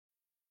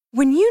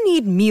When you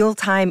need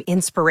mealtime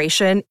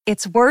inspiration,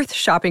 it's worth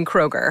shopping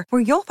Kroger,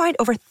 where you'll find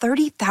over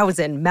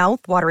 30,000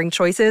 mouth-watering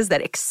choices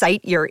that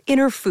excite your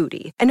inner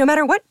foodie. And no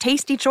matter what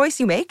tasty choice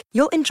you make,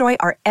 you'll enjoy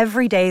our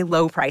everyday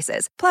low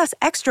prices, plus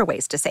extra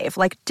ways to save,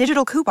 like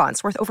digital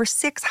coupons worth over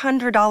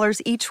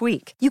 $600 each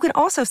week. You can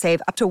also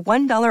save up to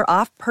 $1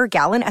 off per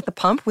gallon at the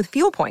pump with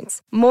fuel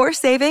points. More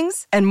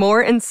savings and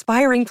more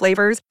inspiring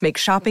flavors make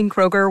shopping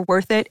Kroger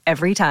worth it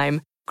every time.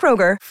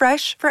 Kroger,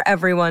 fresh for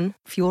everyone.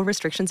 Fuel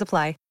restrictions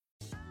apply.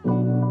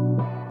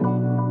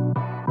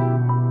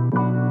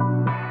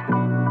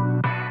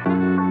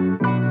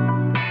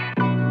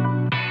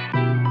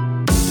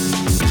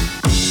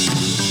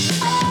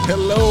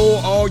 Hello,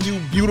 all you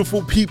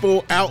beautiful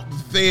people out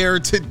there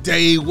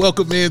today.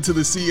 Welcome into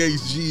the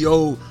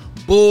CHGO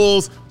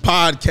Bulls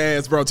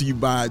podcast, brought to you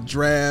by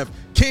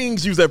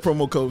DraftKings. Use that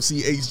promo code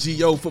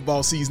CHGO.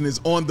 Football season is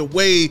on the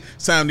way.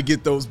 It's time to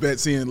get those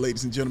bets in,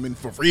 ladies and gentlemen,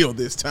 for real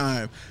this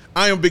time.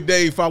 I am Big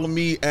Dave. Follow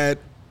me at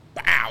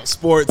Bow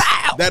Sports.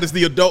 Bow. That is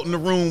the adult in the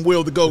room,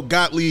 Will the Go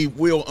Gottlieb,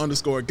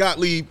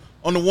 Will_Gottlieb.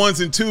 On the ones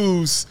and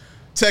twos,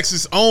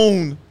 Texas'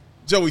 own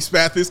Joey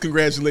Spathis.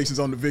 Congratulations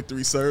on the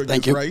victory, sir.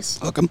 Thank you. Rice.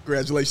 Welcome.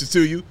 Congratulations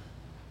to you.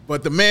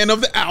 But the man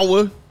of the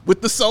hour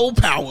with the soul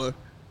power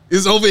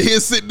is over here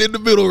sitting in the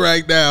middle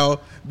right now.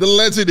 The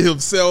legend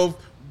himself,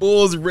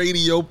 Bulls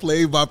radio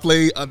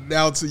play-by-play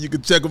announcer. You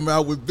can check him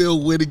out with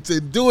Bill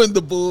Whittington doing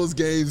the Bulls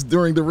games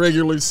during the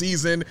regular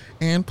season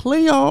and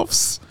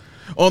playoffs.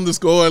 On the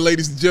score,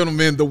 ladies and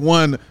gentlemen, the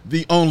one,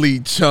 the only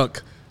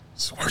Chuck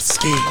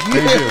Swirsky.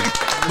 Thank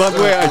you. By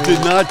the way, I did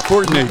not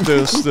coordinate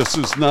this. This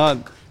is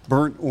not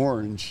burnt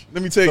orange.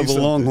 Let me tell you the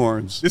something.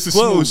 Longhorns. This is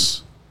close.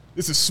 Smooth.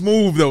 This is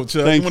smooth, though,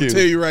 Chuck. Thank I want you. to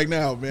tell you right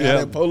now, man. Yeah.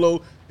 That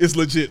polo is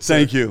legit, sir.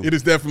 Thank you. It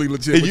is definitely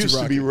legit. It used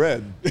to be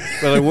red,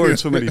 but I wore it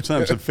so many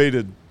times it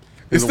faded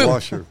in the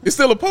washer. It's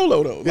still a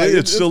polo, though. Like,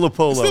 it's still a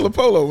polo. It's still a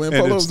polo, man.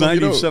 And Polos it's don't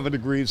get old. 97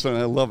 degrees, and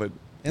I love it.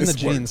 And the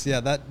jeans, yeah.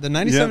 The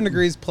 97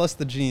 degrees plus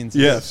the jeans.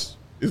 Yes.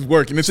 It's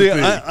working. It's See, a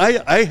thing.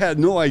 I had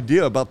no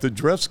idea about the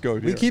dress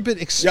code here. We keep it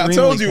extremely I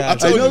told you.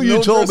 casual. I know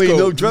you told me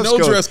no dress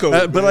code. No dress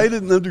code. But I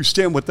didn't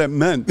understand what that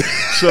meant.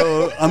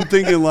 So I'm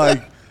thinking,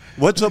 like,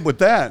 what's up with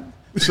that?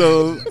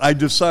 So I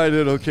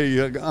decided, okay,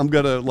 I'm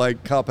going to,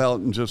 like, cop out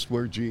and just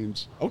wear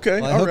jeans.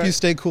 Okay. Well, I hope you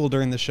stay cool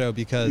during the show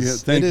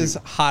because it is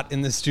hot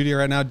in the studio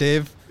right now,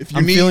 Dave.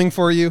 I'm feeling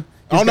for you.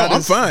 Oh, no,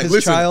 I'm fine.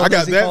 Listen, I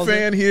got that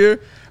fan here.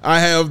 I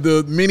have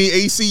the mini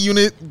AC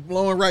unit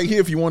blowing right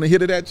here. If you want to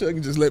hit it at Chuck,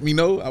 just let me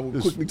know. I will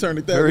quickly turn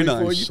it that way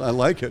for you. I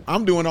like it.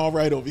 I'm doing all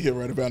right over here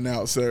right about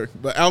now, sir.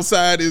 But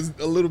outside is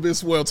a little bit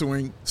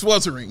sweltering,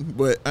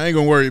 but I ain't going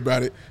to worry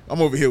about it.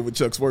 I'm over here with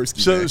Chuck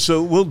Swirsky.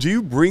 So, Will, do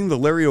you bring the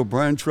Larry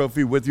O'Brien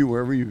trophy with you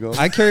wherever you go?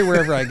 I carry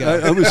wherever I go.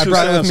 I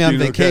brought it with me on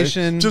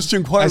vacation. Okay? Just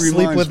inquiry I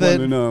sleep lines with want it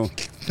to know.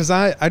 because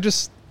I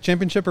just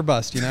championship or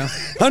bust, you know.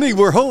 Honey,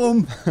 we're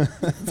home.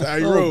 That's how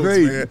he rolls,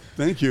 great. man.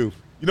 Thank you.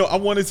 You know, I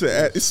wanted to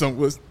ask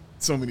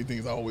so many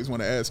things I always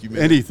want to ask you,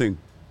 man. Anything.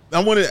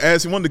 I wanted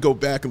to go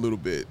back a little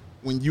bit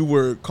when you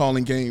were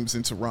calling games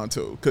in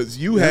Toronto, because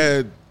you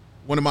had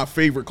one of my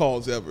favorite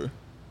calls ever,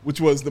 which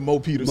was the Mo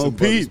Peterson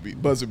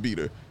buzzer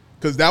beater.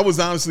 Because that was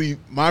honestly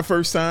my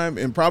first time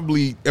and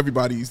probably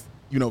everybody's,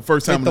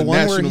 first time on the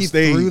national stage.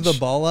 The one where he threw the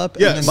ball up?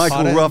 Yes. And then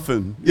Michael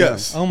Ruffin.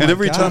 Yes. Oh my and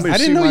every God. time I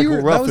see didn't know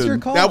Michael Ruffin, that was your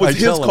call? That was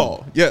his tell call.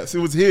 him. Yes, it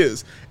was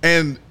his.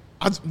 And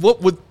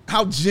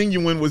how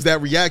genuine was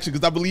that reaction?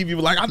 Because I believe you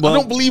were like, I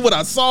don't believe what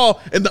I saw.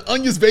 And the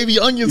Onions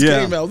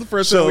came out. It was the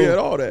first time we had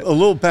all that. A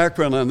little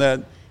background on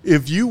that.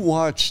 If you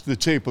watch the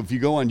tape, if you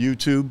go on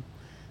YouTube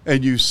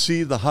and you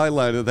see the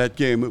highlight of that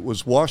game, it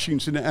was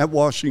Washington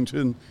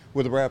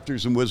with the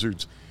Raptors and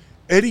Wizards.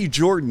 Eddie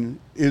Jordan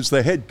is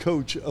the head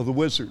coach of the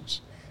Wizards.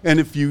 And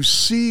if you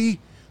see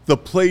the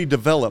play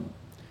develop,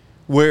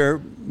 where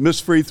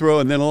missed free throw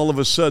and then all of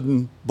a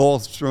sudden ball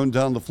thrown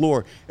down the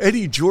floor,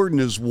 Eddie Jordan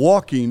is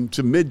walking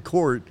to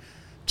midcourt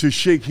to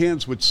shake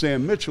hands with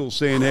Sam Mitchell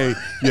saying, hey,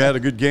 you had a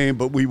good game,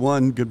 but we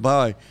won,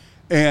 goodbye.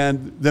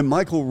 And then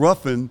Michael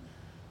Ruffin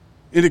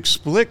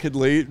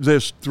inexplicably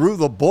just threw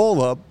the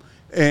ball up,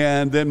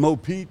 and then Mo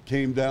Pete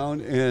came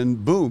down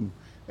and boom.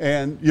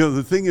 And,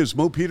 the thing is,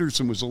 Mo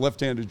Peterson was a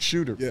left-handed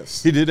shooter.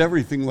 Yes. He did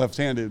everything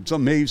left-handed. It's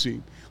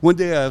amazing. One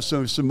day I asked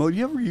him, I said, Mo, do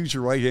you ever use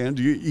your right hand?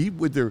 Do you eat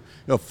with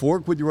a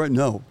fork with your right?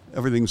 No,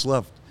 everything's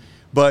left.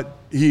 But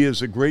he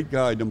is a great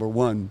guy, number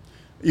one,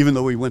 even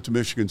though he went to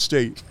Michigan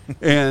State.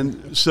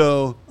 And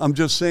so I'm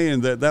just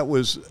saying that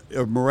was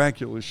a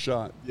miraculous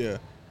shot. Yeah.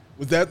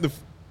 Was that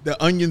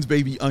the Onions,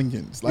 baby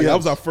Onions? Like, Yes. that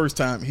was our first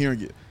time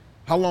hearing it.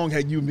 How long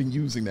had you been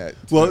using that?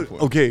 Well,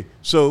 okay,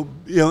 so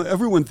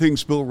everyone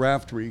thinks Bill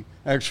Raftery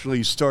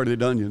actually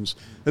started Onions.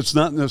 That's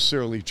not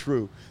necessarily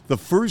true. The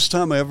first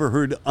time I ever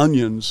heard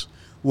Onions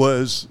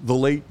was the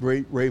late,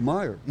 great Ray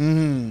Meyer.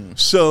 Mm-hmm.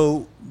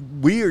 So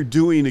we are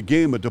doing a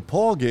game, a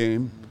DePaul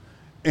game,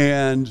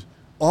 and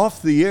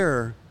off the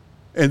air,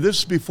 and this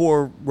is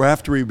before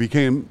Raftery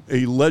became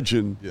a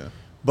legend. Yeah.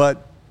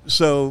 But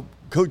so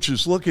coach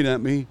is looking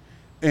at me,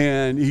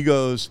 and he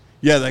goes,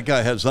 yeah, that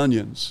guy has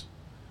onions.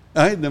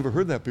 I had never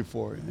heard that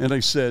before. And I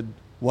said,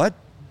 what?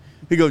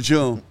 He goes,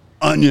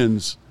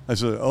 onions. I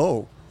said,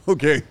 oh,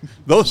 okay,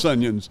 those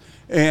onions.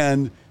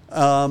 And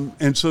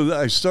so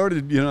I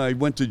started, I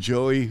went to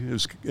Joey,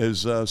 his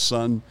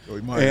son.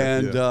 Joey Meyer,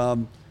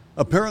 and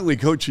apparently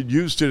Coach had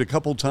used it a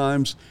couple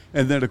times.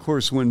 And then, of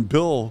course, when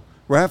Bill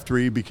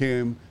Raftery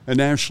became a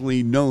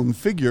nationally known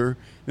figure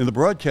in the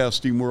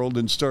broadcasting world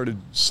and started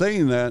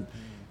saying that,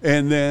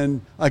 and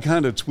then I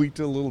kind of tweaked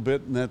it a little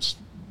bit, and that's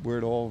where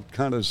it all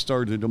kind of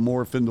started to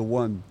morph into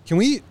one. Can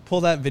we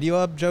pull that video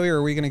up, Joey, or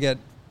are we going to get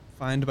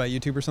fined by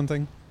YouTube or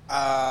something?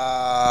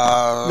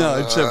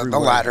 No, it's everywhere. The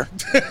latter.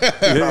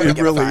 It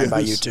really is.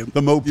 By YouTube.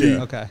 The Mopi.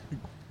 Yeah. Okay.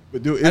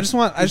 But dude, I just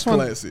want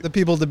the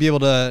people to be able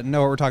to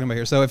know what we're talking about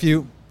here. So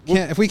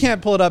if we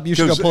can't pull it up, you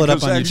should go pull it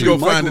up on YouTube. Go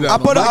find it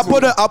out.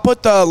 I'll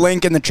put the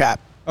link in the chat.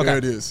 Okay. There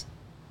it is.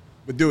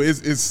 But dude,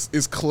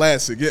 it's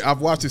classic.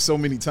 I've watched it so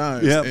many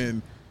times,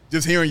 and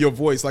just hearing your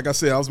voice, like I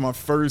said, that was my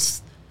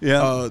first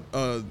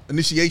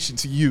initiation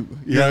to you.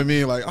 You know what I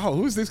mean? Like, oh,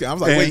 who's this guy? I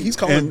was like, wait, he's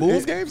calling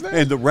Bulls games now?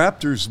 And the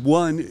Raptors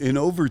won in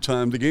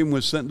overtime. The game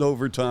was sent to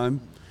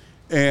overtime.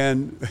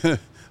 And,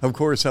 of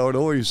course, how it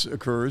always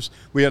occurs,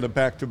 we had a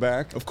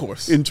back-to-back. Of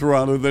course. In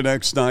Toronto the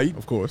next night.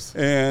 Of course.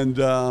 And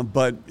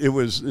but it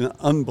was an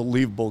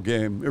unbelievable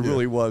game. It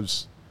really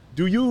was.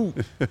 Do you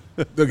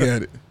look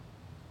at it?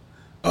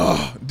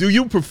 Do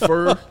you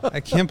prefer?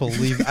 I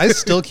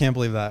still can't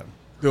believe that.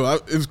 Dude,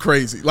 it was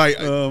crazy. Like,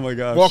 oh my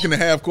gosh, walking the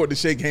half court to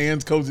shake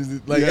hands,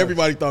 coaches. Like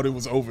everybody thought it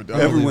was over.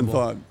 Everyone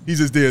thought he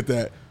just did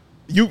that.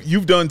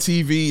 You've done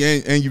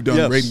TV and you've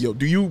done radio.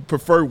 Do you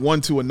prefer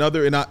one to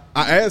another? And I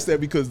asked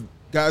that because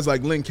guys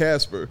like Len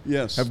Casper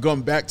have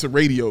gone back to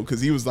radio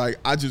because he was like,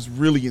 I just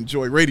really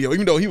enjoy radio,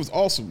 even though he was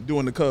awesome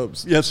doing the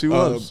Cubs. Yes, he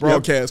was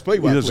broadcast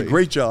play-by-play. He does a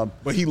great job,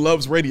 but he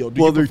loves radio.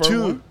 Well, there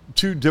are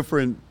two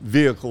different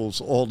vehicles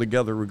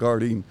altogether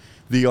regarding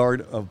the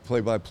art of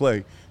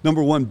play-by-play.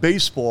 Number one,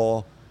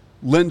 baseball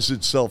lends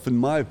itself, in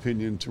my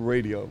opinion, to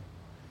radio.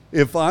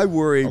 If I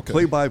were a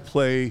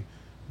play-by-play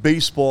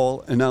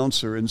baseball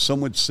announcer and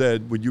someone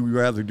said, would you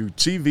rather do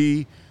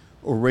TV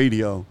or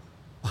radio?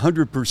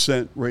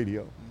 100%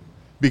 radio.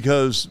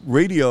 Because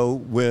radio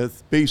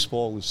with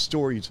baseball is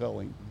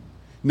storytelling.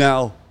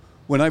 Now,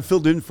 when I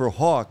filled in for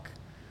Hawk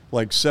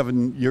like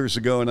 7 years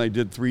ago, and I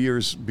did 3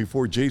 years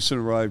before Jason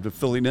arrived of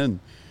filling in,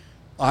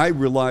 I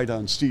relied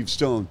on Steve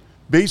Stone.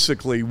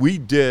 Basically, we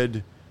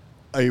did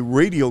a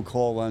radio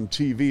call on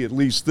TV. At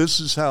least this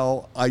is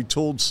how I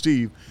told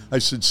Steve. I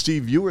said,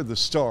 Steve, you are the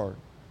star.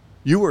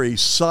 You are a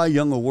Cy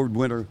Young Award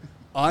winner.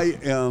 I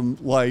am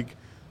like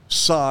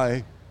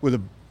Cy with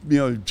a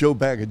Joe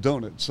bag of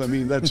donuts. I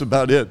mean, that's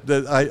about it.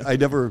 That I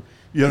never,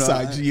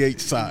 Cy.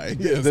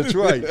 Yeah, that's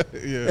right.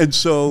 And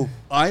so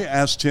I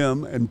asked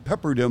him and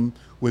peppered him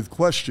with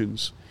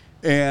questions.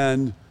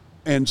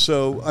 And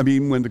so, I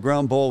mean, when the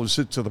ground ball was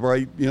hit to the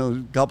right,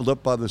 gobbled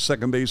up by the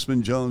second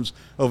baseman, Jones,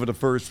 over to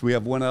first, we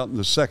have one out in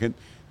the second.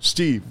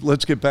 Steve,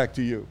 let's get back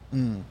to you.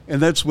 And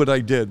that's what I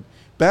did.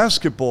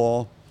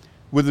 Basketball,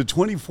 with a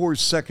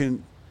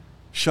 24-second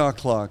shot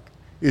clock,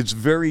 it's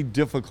very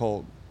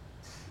difficult.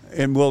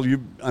 And, well, you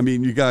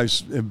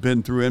guys have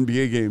been through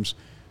NBA games,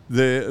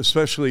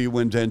 especially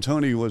when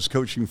D'Antoni was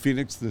coaching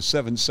Phoenix, the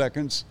 7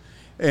 seconds.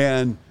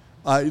 And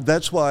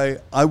that's why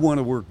I want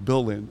to work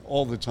Bill in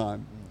all the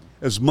time.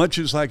 As much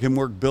as I can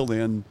work Bill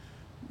in,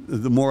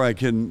 the more I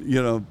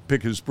can,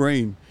 pick his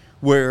brain.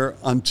 Where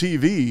on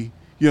TV,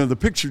 the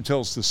picture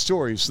tells the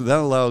story. So that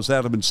allows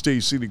Adam and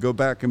Stacy to go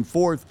back and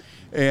forth.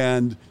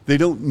 And they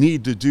don't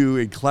need to do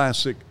a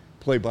classic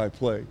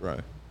play-by-play.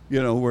 Right.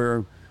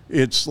 Where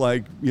it's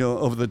like,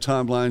 over the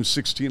timeline,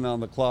 16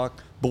 on the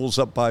clock, Bulls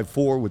up by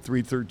 4 with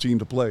 3:13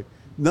 to play.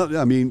 No,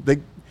 I mean,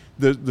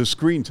 the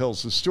screen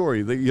tells the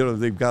story.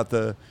 They've got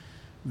they've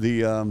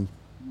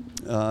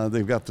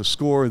got the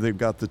score, they've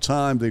got the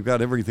time, they've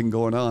got everything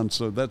going on.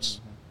 So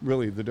that's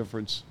really the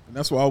difference. And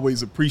that's what I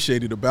always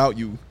appreciated about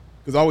you,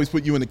 because I always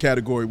put you in the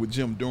category with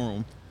Jim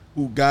Durham,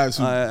 guys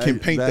who can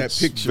paint that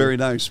picture. Very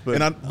nice, but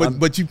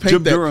you paint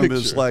Jim that Durham picture.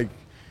 is like,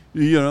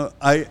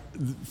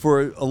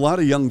 for a lot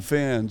of young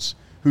fans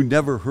who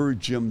never heard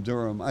Jim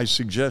Durham, I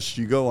suggest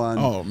you go on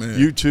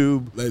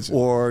YouTube. Legend.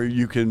 Or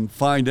you can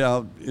find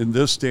out in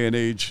this day and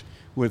age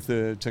with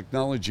the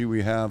technology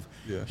we have.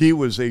 Yeah. He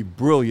was a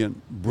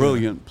brilliant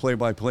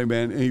play-by-play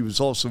man, and he was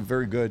also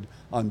very good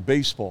on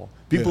baseball.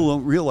 People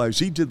don't realize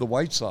he did the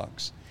White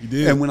Sox. He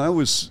did. And when I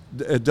was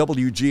at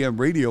WGM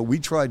Radio, we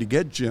tried to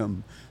get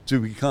Jim to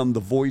become the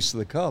voice of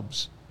the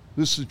Cubs.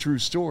 This is a true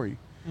story.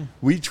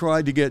 We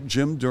tried to get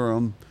Jim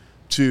Durham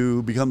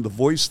to become the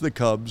voice of the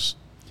Cubs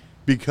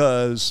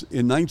because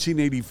in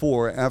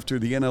 1984, after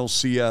the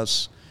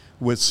NLCS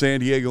with San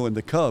Diego and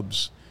the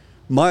Cubs,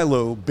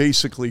 Milo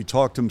basically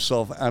talked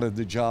himself out of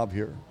the job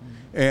here.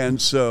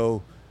 And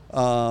so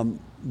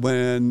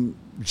when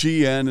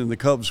GN and the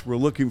Cubs were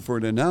looking for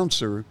an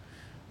announcer,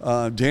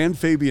 Dan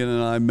Fabian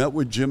and I met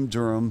with Jim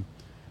Durham.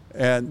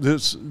 And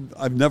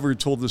I've never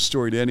told this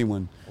story to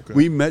anyone. Okay.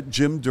 We met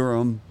Jim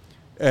Durham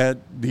at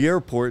the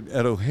airport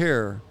at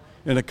O'Hare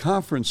in a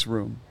conference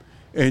room.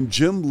 And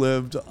Jim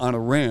lived on a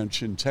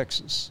ranch in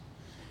Texas.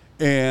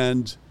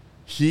 And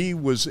he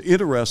was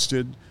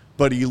interested,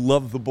 but he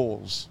loved the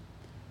Bulls.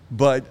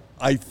 But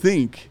I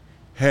think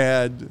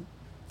had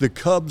the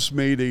Cubs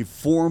made a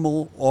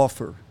formal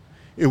offer,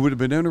 it would have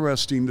been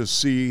interesting to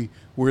see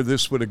where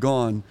this would have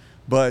gone.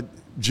 But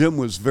Jim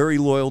was very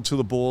loyal to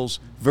the Bulls,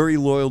 very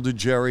loyal to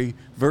Jerry,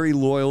 very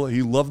loyal.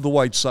 He loved the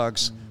White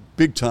Sox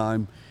big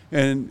time,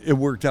 and it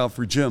worked out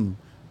for Jim.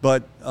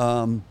 But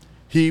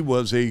he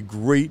was a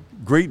great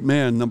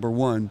man, number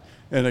one,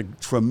 and a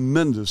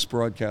tremendous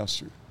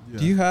broadcaster. Yeah.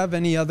 Do you have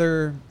any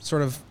other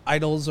sort of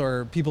idols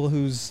or people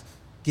whose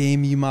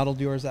game you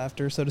modeled yours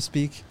after, so to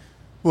speak?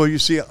 Well, you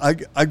see,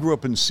 I grew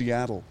up in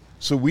Seattle,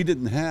 so we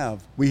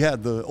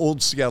had the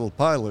old Seattle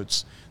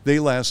Pilots. They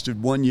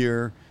lasted 1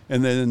 year,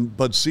 and then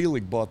Bud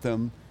Selig bought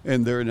them,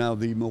 and they're now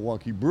the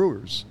Milwaukee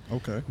Brewers.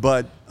 Okay.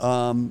 But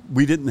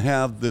we didn't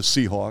have the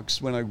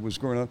Seahawks when I was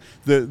growing up.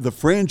 The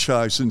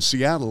franchise in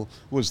Seattle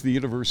was the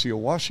University of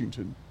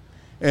Washington.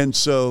 And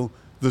so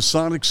the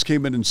Sonics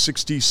came in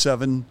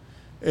 '67,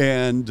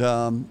 and,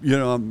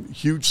 I'm a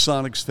huge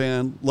Sonics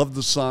fan, love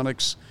the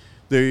Sonics.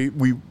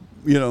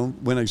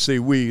 When I say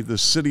we, the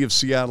city of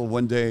Seattle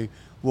one day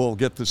will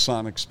get the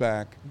Sonics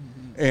back.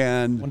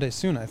 And one day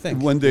soon, I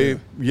think. One day,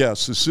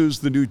 yes, as soon as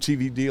the new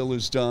TV deal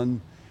is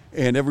done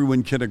and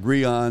everyone can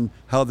agree on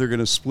how they're going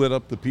to split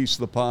up the piece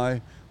of the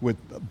pie with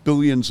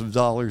billions of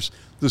dollars,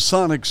 the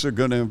Sonics are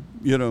going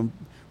to,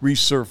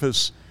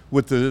 resurface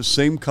with the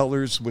same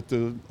colors, with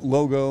the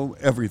logo,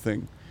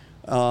 everything.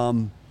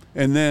 And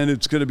then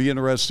it's going to be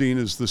interesting,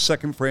 is the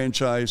second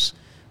franchise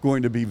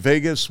going to be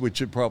Vegas,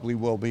 which it probably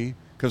will be,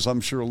 because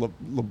I'm sure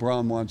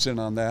LeBron wants in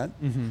on that.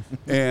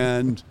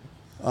 And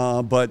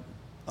but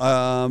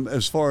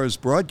as far as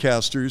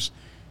broadcasters,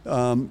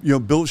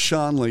 Bill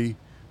Schonely,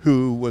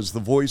 who was the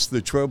voice of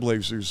the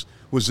Trailblazers,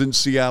 was in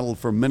Seattle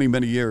for many,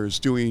 many years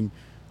doing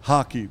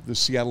hockey, the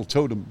Seattle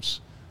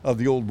Totems of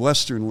the old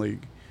Western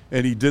League.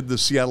 And he did the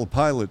Seattle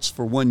Pilots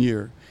for 1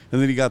 year.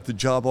 And then he got the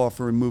job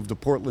offer and moved to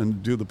Portland to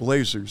do the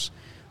Blazers.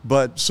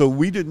 But so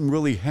we didn't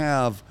really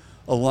have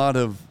a lot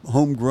of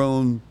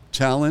homegrown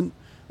talent.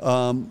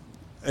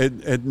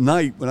 At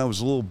night, when I was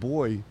a little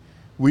boy,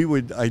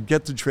 I'd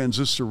get the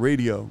transistor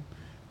radio,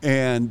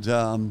 and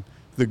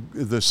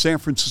the San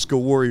Francisco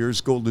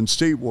Warriors, Golden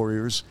State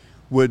Warriors,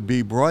 would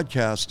be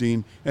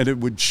broadcasting, and it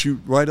would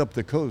shoot right up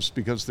the coast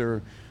because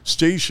their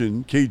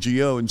station,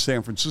 CHGO in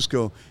San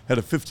Francisco, had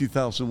a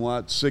 50,000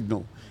 watt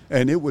signal,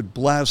 and it would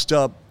blast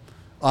up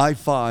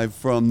I-5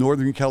 from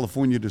Northern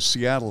California to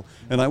Seattle,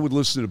 and I would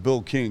listen to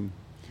Bill King,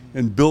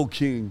 and Bill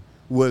King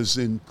was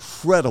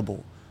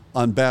incredible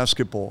on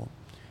basketball.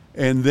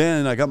 And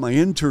then I got my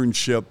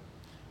internship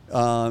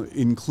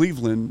in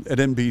Cleveland at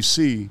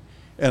NBC,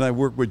 and I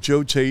worked with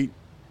Joe Tate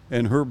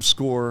and Herb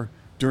Score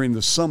during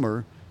the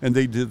summer, and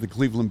they did the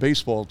Cleveland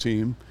baseball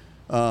team,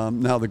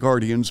 now the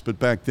Guardians, but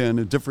back then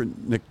a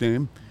different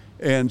nickname.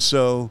 And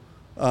so,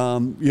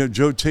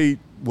 Joe Tate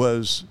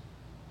was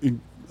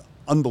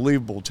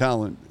unbelievable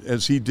talent,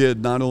 as he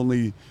did not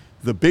only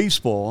the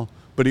baseball,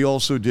 but he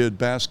also did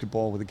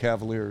basketball with the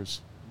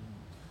Cavaliers.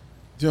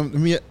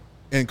 Jim,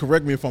 and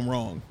correct me if I'm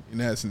wrong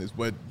in asking this,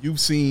 but you've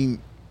seen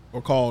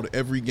or called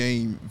every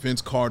game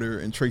Vince Carter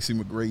and Tracy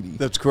McGrady.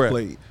 That's correct.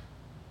 Played.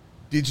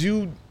 Did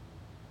you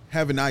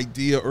have an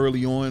idea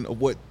early on of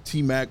what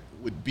T-Mac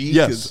would be?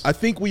 Yes. Because I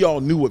think we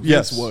all knew what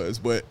Vince was,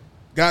 but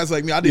guys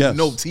like me, I didn't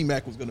know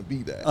T-Mac was going to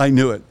be that. I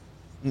knew it.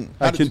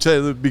 I can tell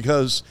you that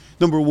because,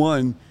 number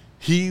one,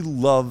 he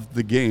loved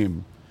the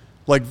game.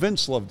 Like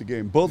Vince loved the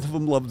game. Both of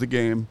them loved the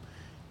game.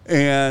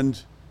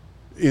 And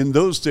in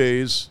those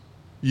days,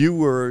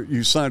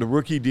 you signed a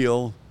rookie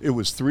deal. It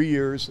was 3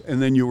 years, and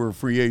then you were a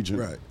free agent.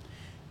 Right.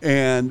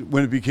 And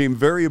when it became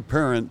very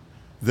apparent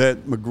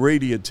that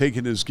McGrady had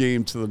taken his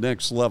game to the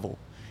next level,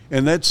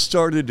 and that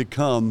started to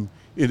come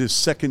in his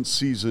second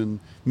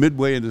season,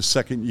 midway in his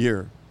second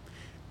year.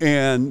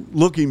 And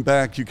looking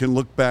back, you can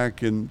look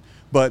back,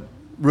 but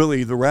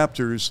really the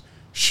Raptors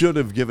should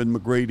have given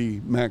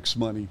McGrady max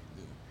money.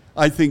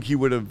 I think he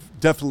would have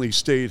definitely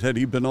stayed had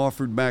he been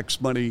offered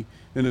max money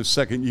in his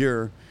second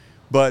year.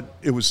 But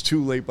it was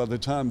too late by the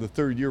time the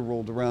third year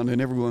rolled around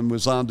and everyone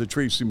was on to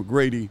Tracy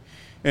McGrady.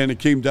 And it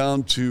came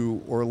down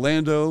to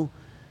Orlando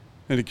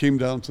and it came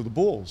down to the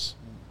Bulls.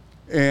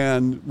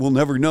 And we'll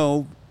never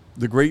know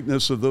the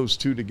greatness of those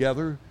two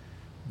together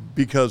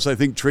because I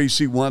think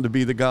Tracy wanted to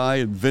be the guy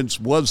and Vince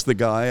was the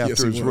guy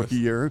after his rookie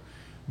year.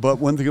 But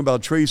one thing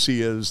about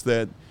Tracy is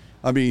that,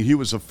 he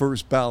was a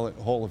first ballot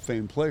Hall of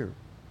Fame player.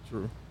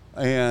 True.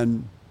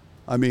 And,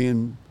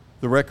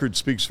 the record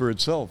speaks for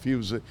itself.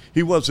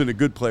 He wasn't a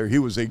good player. He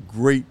was a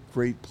great,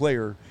 great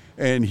player.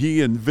 And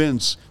he and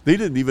Vince, they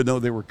didn't even know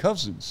they were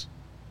cousins.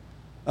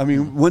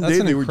 One day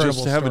they were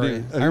just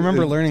having I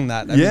remember learning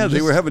that.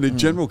 They were having a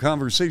general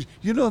conversation.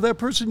 You know that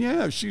person?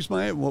 Yeah, she's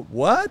my aunt.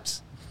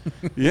 What?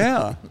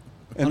 Yeah.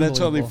 And that's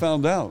how they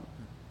found out.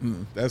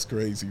 That's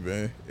crazy,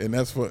 man. And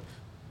that's what.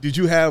 Did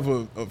you have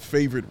a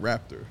favorite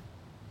Raptor?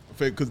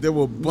 Because there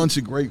were a bunch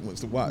of great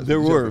ones to watch. There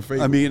were.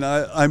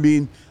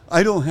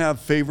 I don't have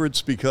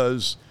favorites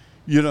because,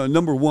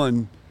 number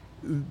one,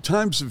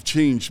 times have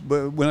changed.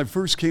 But when I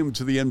first came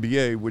to the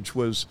NBA, which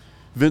was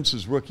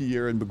Vince's rookie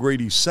year and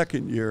McGrady's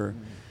second year,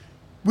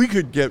 we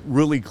could get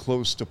really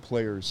close to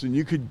players, and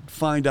you could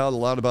find out a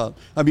lot about.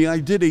 I mean, I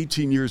did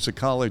 18 years of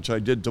college. I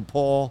did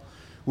DePaul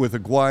with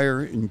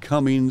Aguirre and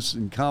Cummings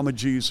and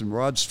Comegys and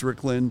Rod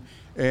Strickland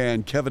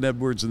and Kevin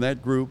Edwards and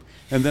that group.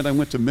 And then I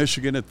went to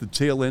Michigan at the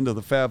tail end of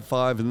the Fab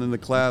Five, and then the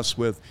class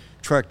with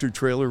Tractor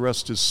Trailer,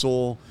 rest his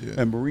soul,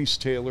 and Maurice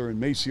Taylor and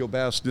Maceo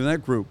Bast in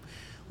that group.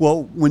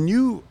 Well, when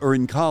you are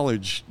in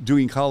college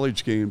doing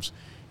college games,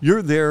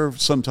 you're there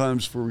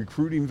sometimes for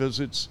recruiting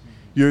visits.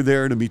 You're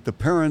there to meet the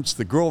parents,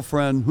 the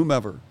girlfriend,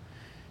 whomever.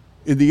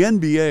 In the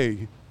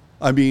NBA,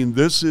 I mean,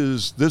 this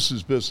is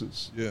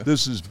business. Yeah.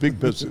 This is big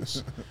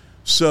business.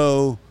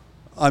 So,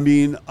 I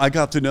mean, I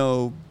got to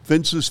know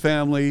Vince's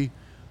family.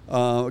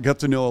 I got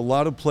to know a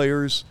lot of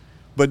players.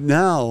 But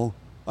now,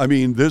 I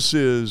mean,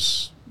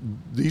 these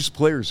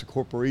players are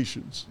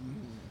corporations.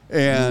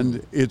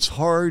 And it's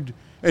hard.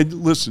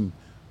 And listen,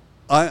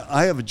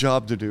 I have a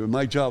job to do. And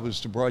my job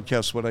is to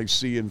broadcast what I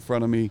see in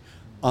front of me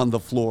on the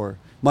floor.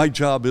 My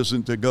job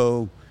isn't to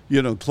go,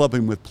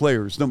 clubbing with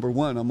players. Number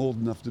one, I'm old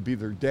enough to be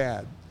their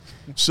dad.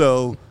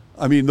 So,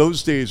 I mean,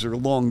 those days are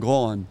long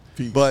gone.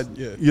 Peace. But,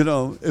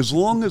 as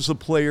long as a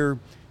player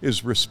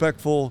is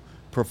respectful,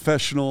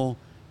 professional,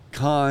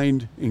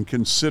 kind, and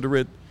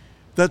considerate,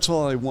 that's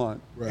all I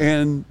want. Right.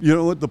 And you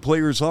know what? The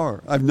players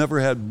are. I've never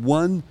had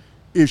one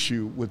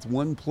issue with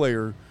one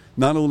player,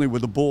 not only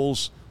with the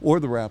Bulls or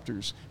the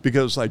Raptors,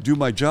 because I do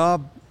my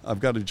job.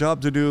 I've got a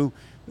job to do.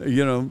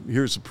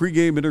 Here's a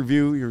pregame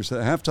interview. Here's a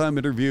halftime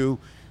interview.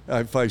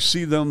 If I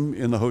see them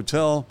in the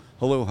hotel,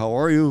 hello, how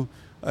are you?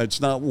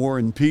 It's not war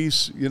and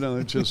peace.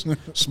 It's just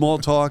small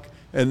talk.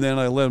 And then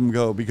I let them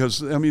go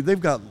because, I mean, they've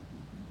got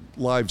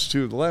lives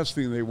too. The last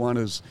thing they want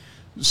is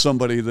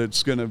somebody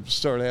that's going to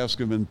start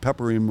asking them and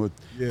pepper him with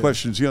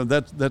questions.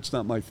 That's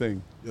not my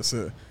thing. Yes,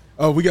 sir.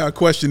 We got a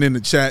question in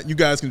the chat. You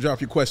guys can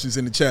drop your questions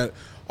in the chat.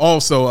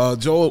 Also,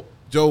 Joel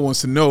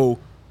wants to know,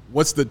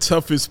 what's the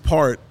toughest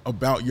part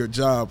about your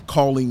job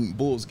calling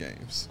Bulls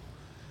games?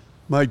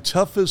 My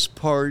toughest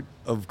part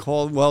of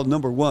calling, well,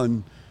 number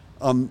one,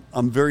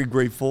 I'm very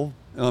grateful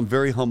and I'm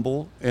very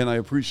humble, and I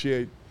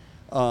appreciate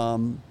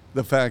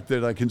the fact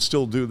that I can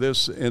still do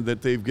this and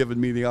that they've given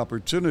me the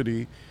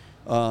opportunity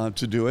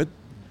to do it.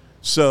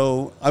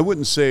 So I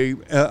wouldn't say,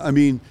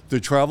 the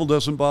travel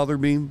doesn't bother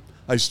me.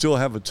 I still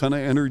have a ton of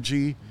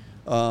energy.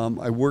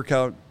 I work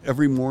out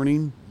every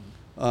morning.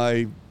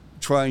 I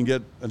try and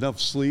get enough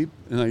sleep,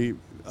 and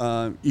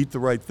I eat the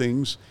right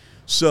things.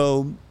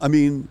 So,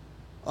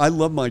 I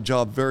love my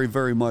job very,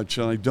 very much,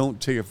 and I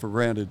don't take it for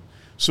granted.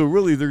 So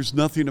really, there's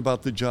nothing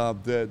about the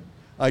job that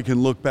I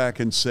can look back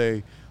and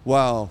say,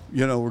 wow,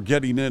 we're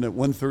getting in at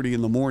 1:30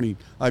 in the morning.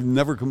 I've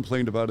never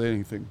complained about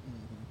anything.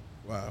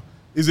 Wow.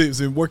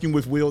 Is it working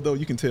with Will, though?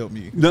 You can tell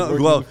me. No,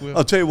 well,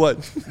 I'll tell you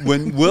what.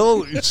 When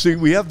Will, see,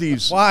 we have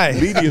these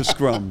media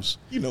scrums.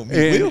 You know me,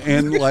 Will.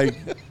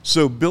 And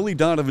so Billy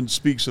Donovan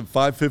speaks at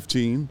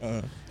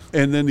 5:15,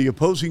 and then the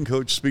opposing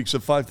coach speaks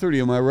at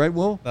 5:30. Am I right,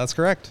 Will? That's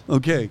correct.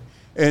 Okay.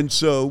 And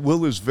so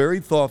Will is very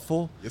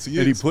thoughtful. Yes, he is.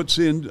 And he puts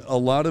in a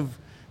lot of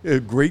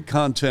great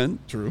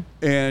content. True.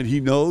 And he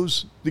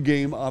knows the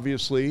game,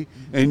 obviously,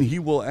 and he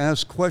will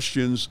ask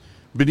questions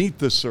beneath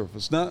the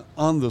surface, not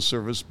on the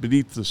surface,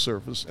 beneath the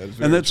surface.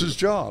 And that's his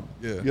job,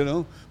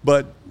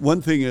 But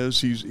one thing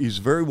is he's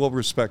very well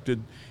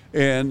respected,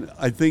 and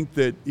I think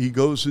that he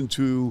goes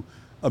into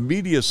a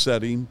media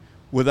setting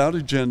without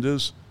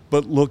agendas,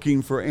 but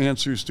looking for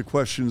answers to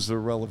questions that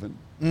are relevant.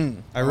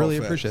 I really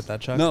appreciate that,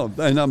 Chuck. No,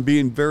 and I'm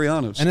being very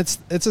honest. And it's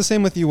the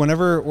same with you.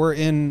 Whenever we're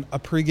in a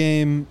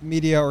pregame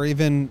media or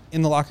even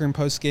in the locker room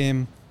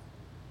postgame,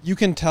 you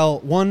can tell,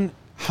 one,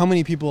 how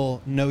many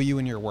people know you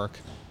and your work.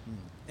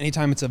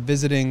 Anytime it's a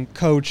visiting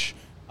coach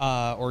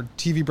or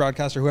TV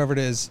broadcaster, whoever it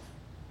is,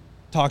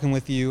 talking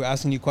with you,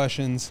 asking you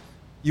questions,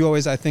 you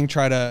always, I think,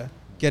 try to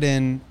get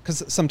in,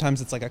 because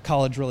sometimes it's like a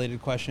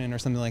college-related question or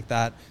something like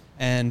that,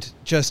 and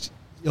just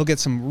you'll get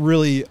some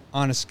really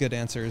honest, good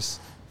answers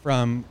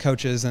from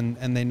coaches,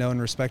 and they know and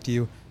respect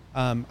you.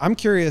 I'm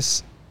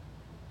curious,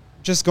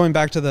 just going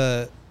back to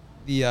the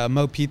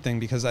Mo Pete thing,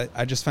 because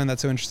I just find that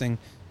so interesting.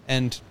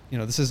 And,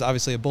 this is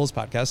obviously a Bulls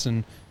podcast,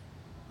 and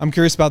I'm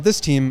curious about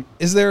this team.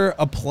 Is there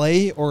a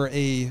play or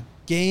a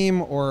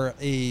game or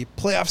a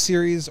playoff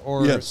series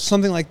or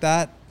something like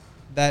that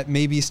that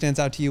maybe stands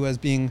out to you as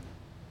being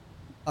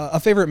a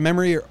favorite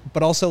memory,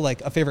 but also like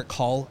a favorite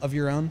call of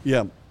your own?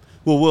 Yeah.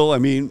 Well, Will,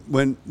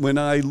 when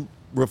I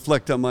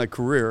reflect on my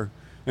career,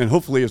 and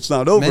hopefully it's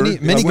not over.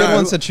 Many good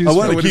ones to choose from.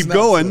 I want to keep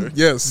going.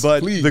 Yes,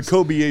 but please. The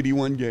Coby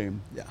 81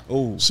 game. Yeah.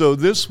 Oh. So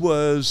this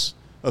was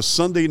a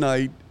Sunday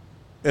night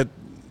at,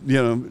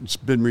 it's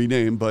been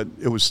renamed, but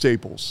it was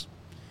Staples.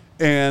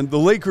 And the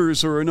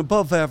Lakers are an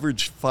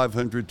above-average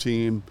 500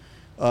 team.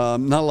 Not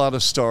a lot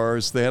of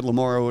stars. They had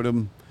Lamar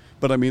Odom,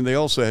 but they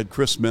also had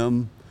Chris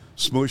Mim,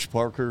 Smush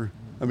Parker.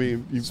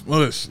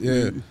 Smush,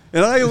 yeah.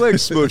 And I like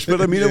Smush, but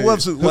it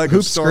wasn't like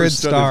Hoop a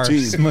star-studded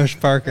team. Smush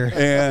Parker.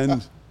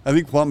 And I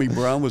think Kwame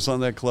Brown was on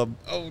that club.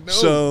 Oh, no,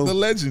 so, the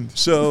legend.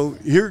 So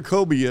here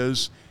Coby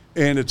is,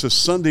 and it's a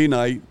Sunday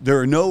night. There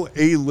are no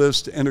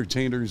A-list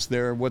entertainers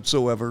there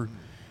whatsoever.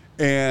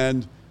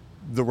 And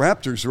the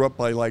Raptors are up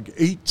by like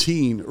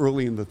 18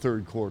 early in the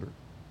third quarter.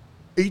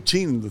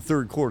 18 in the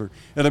third quarter.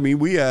 And, I mean,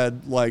 we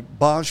had, like,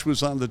 Bosch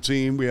was on the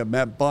team. We had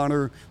Matt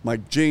Bonner,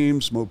 Mike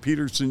James, Mo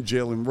Peterson,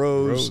 Jalen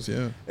Rose,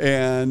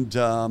 and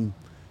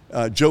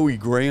Joey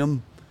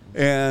Graham.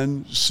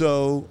 And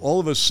so all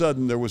of a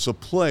sudden there was a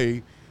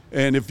play.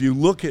 And if you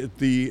look at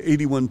the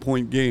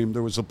 81-point game,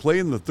 there was a play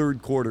in the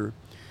third quarter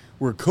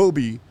where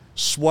Coby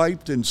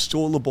swiped and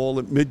stole the ball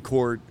at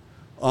midcourt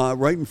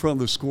right in front of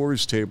the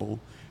scorer's table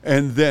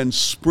and then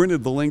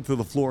sprinted the length of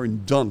the floor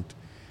and dunked.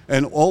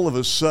 And all of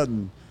a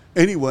sudden,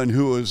 anyone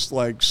who was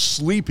like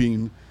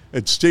sleeping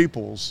at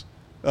Staples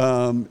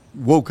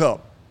woke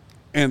up,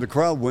 and the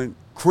crowd went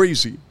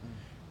crazy.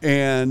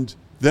 And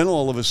then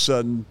all of a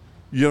sudden,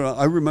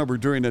 I remember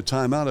during a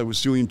timeout, I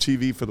was doing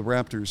TV for the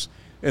Raptors,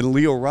 and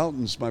Leo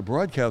Routens, my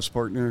broadcast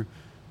partner,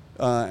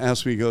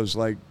 asked me, he goes,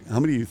 like, how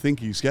many do you think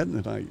he's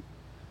getting tonight?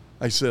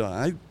 I said,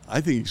 I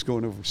think he's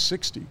going over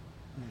 60.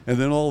 And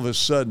then all of a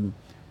sudden,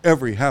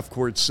 every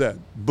half-court set,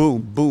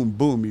 boom, boom,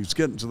 boom, he's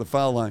getting to the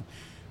foul line.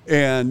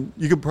 And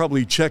you can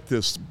probably check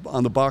this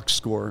on the box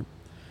score.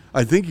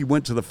 I think he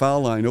went to the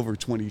foul line over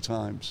 20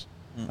 times.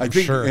 I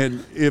think, sure.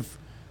 And if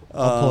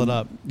I'll pull it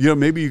up.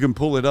 Maybe you can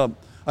pull it up.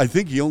 I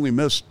think he only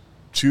missed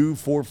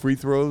 4 free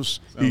throws.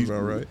 Sounds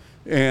about right.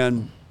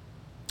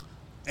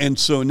 And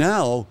so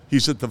now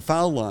he's at the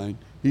foul line.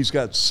 He's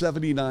got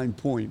 79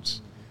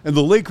 points. And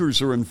the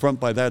Lakers are in front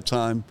by that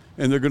time,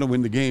 and they're going to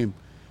win the game.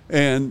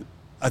 And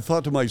I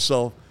thought to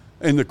myself,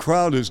 and the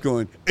crowd is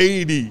going,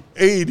 80,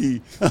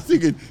 80. I'm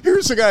thinking,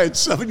 here's a guy at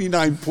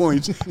 79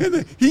 points,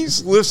 and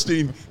he's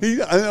listening.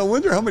 I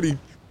wonder how many,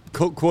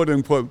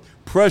 quote-unquote,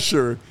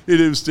 pressure it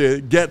is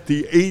to get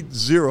the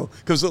 8-0,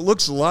 because it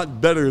looks a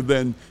lot better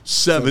than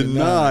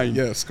 7-9.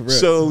 Yes, correct.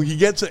 So he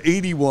gets an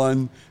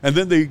 81, and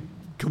then they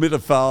commit a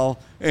foul,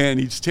 and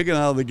he's taken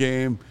out of the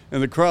game,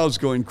 and the crowd's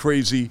going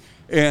crazy.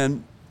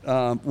 And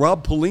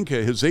Rob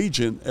Pelinka, his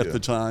agent at the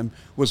time,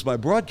 was my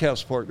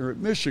broadcast partner at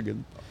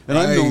Michigan. And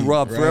I've known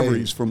Rob forever.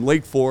 He's from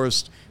Lake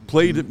Forest,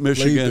 played at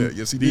Michigan,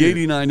 Yes, he the did.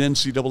 89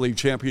 NCAA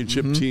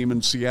championship team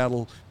in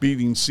Seattle,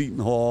 beating Seton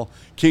Hall.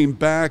 Came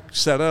back,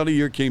 sat out a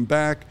year, came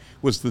back,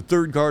 was the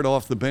third guard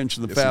off the bench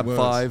in the Fab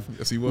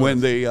Five when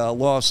they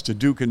lost to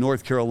Duke in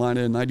North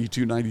Carolina in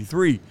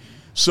 92-93.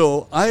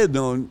 So I had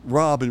known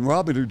Rob, and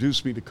Rob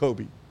introduced me to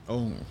Coby.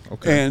 Oh,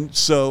 okay. And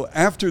so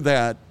after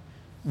that,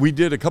 we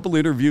did a couple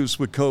interviews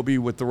with Coby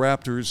with the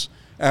Raptors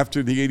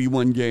after the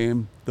 81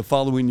 game the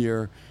following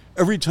year.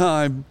 Every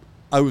time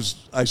I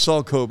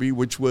saw Coby,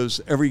 which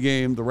was every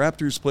game the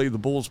Raptors played, the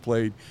Bulls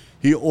played,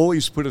 he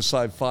always put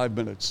aside 5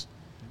 minutes.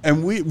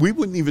 And we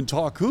wouldn't even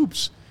talk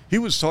hoops. He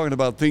was talking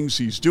about things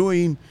he's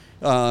doing.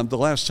 The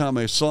last time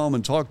I saw him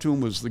and talked to him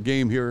was the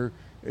game here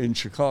in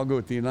Chicago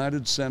at the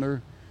United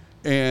Center.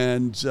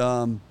 And,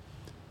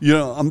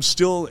 I'm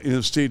still in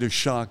a state of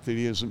shock that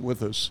he isn't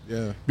with us.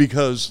 Yeah.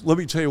 Because let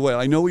me tell you what,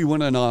 I know he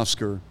won an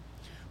Oscar,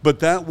 but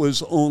that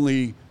was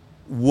only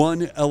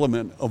one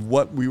element of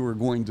what we were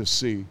going to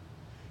see.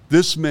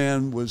 This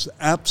man was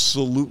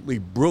absolutely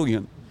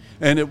brilliant.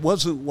 And it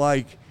wasn't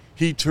like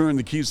he turned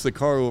the keys to the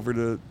car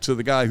over to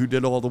the guy who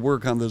did all the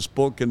work on this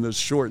book and this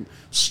short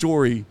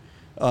story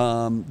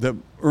that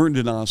earned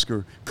an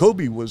Oscar.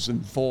 Coby was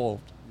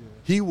involved. Yeah.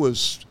 He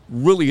was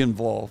really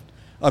involved.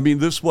 I mean,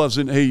 this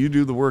wasn't, hey, you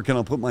do the work and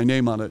I'll put my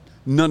name on it.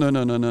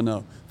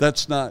 No.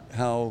 That's not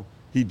how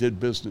he did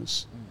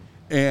business.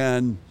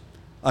 And,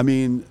 I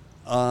mean,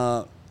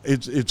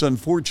 it's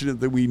unfortunate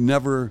that we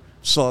never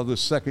saw the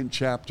second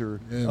chapter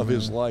of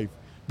his life,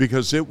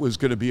 because it was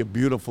going to be a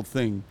beautiful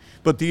thing.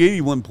 But the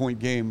 81-point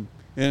game,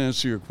 and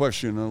answer your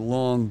question in a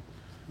long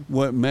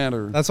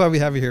manner. That's why we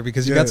have you here,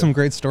 because you got some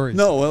great stories.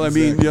 No, well, I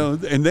mean,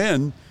 and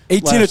then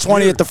 18 of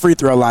 20 at the free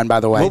throw line, by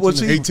the way. What was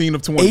he? 18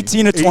 of 20.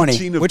 18 of 20.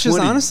 18 of which 20.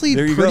 is honestly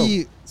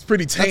It's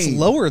pretty tame. That's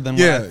lower than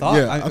what I thought.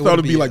 Yeah, I thought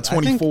it'd be like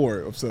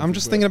 24 or something. I'm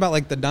just thinking about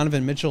like the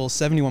Donovan Mitchell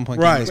 71-point game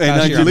Right, this and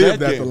past I year.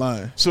 lived at the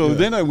line. So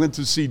then I went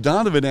to see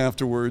Donovan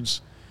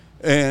afterwards,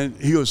 and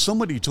he goes,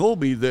 somebody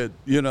told me that,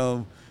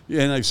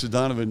 and I said,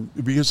 Donovan,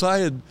 because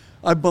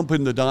I bumped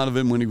into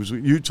Donovan when he was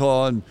with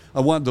Utah, and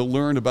I wanted to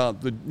learn about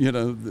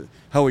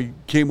how he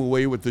came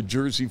away with the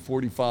jersey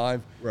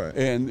 45. Right.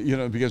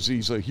 And, because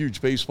he's a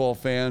huge baseball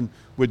fan,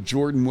 with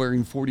Jordan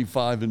wearing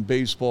 45 in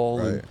baseball.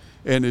 Right.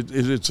 And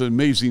it's an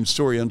amazing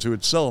story unto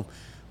itself.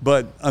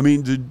 But, I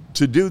mean,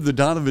 to do the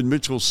Donovan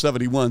Mitchell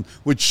 71,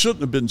 which shouldn't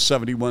have been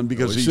 71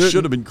 because he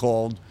should have been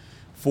called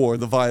for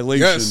the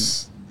violation.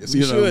 Yes,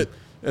 he should.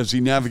 As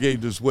he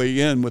navigated his way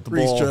in with the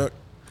Freeze ball. truck.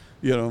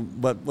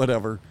 But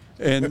whatever.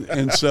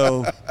 And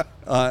so,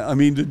 I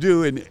mean, to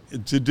do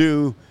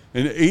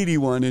an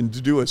 81 and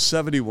to do a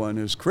 71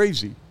 is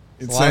crazy.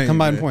 A lot of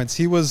combined points.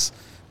 He was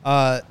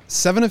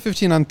 7 of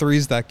 15 on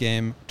threes that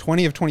game,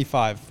 20 of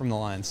 25 from the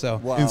line. So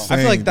Wow. Insane,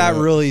 I feel like that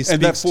bro. really And speaks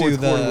that to fourth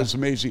quarter the was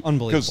amazing.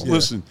 unbelievable. Because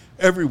listen,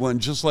 everyone,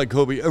 just like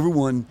Coby,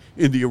 everyone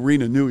in the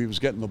arena knew he was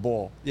getting the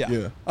ball.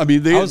 Yeah. I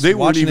mean, I was they weren't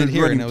watching even it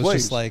here, running and it was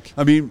plays. just like-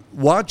 I mean,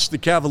 watch the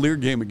Cavalier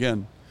game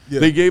again.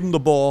 Yeah. They gave him the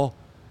ball,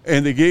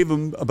 and they gave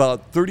him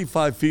about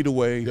 35 feet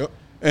away Yep.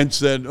 and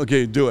said,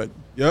 okay, do it.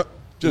 Yep.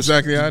 Just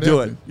exactly how it do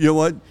happened. it. You know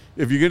what?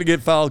 If you're going to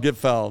get fouled, get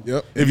fouled.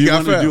 Yep. If If you you got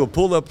want to fouled. do a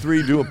pull-up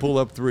three, do a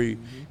pull-up three.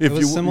 If It was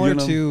you, similar you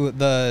know, to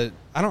the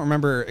 – I don't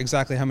remember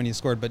exactly how many he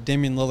scored, but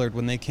Damian Lillard,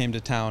 when they came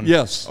to town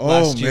Yes.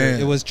 last Oh, year,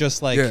 man. it was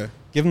just like, Yeah.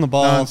 give him the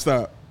ball,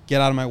 Nonstop.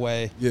 get out of my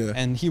way. Yeah.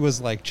 And he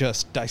was like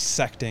just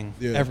dissecting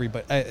Yeah.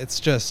 everybody. It's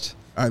just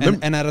All right, let me-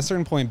 and at a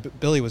certain point,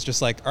 Billy was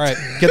just like, all right,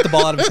 get the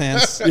ball out of his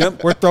hands.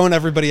 Yep. We're throwing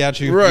everybody at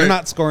you. Right. You're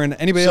not scoring.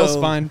 Anybody else,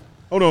 So- fine.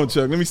 Hold on,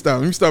 Chuck. Let me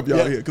stop y'all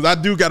Yeah. here because I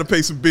do got to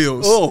pay some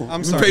bills. Oh, Let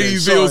I'm me sorry. pay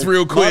these bills Sorry.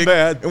 real My quick.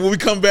 bad. And when we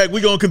come back,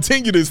 we're going to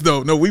continue this,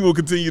 though. No, we will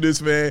continue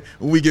this, man,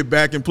 when we get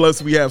back. And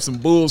plus, we have some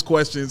Bulls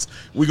questions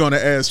we're going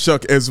to ask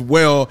Chuck as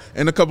well.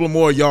 And a couple of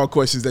more y'all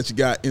questions that you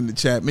got in the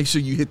chat. Make sure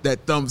you hit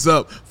that thumbs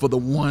up for the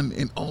one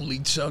and only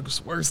Chuck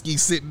Swirsky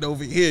sitting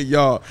over here,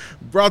 y'all.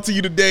 Brought to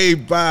you today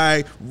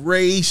by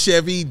Ray,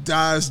 Chevy,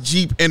 Dodge,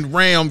 Jeep, and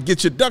Ram.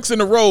 Get your ducks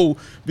in a row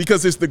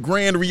because it's the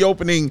grand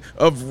reopening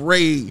of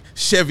Ray,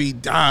 Chevy,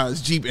 Dodge,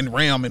 Jeep, and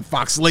Ram in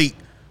Fox Lake.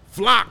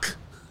 Flock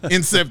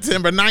in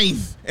September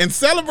 9th and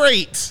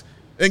celebrate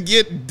and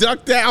get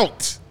ducked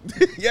out.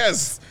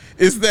 Yes,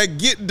 it's that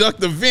Get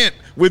Ducked event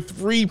with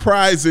free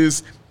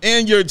prizes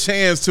and your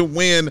chance to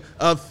win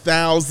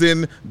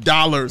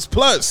 $1,000.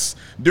 Plus,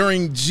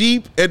 during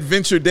Jeep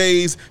Adventure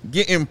Days,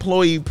 get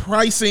employee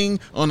pricing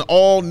on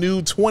all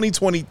new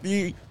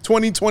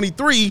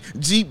 2023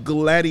 Jeep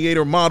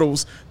Gladiator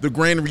models. The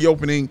grand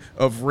reopening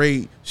of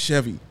Ray,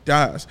 Chevy,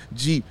 Dodge,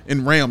 Jeep,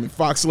 and Ram in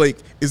Fox Lake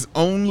is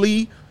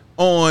only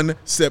on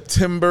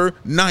September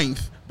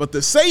 9th. But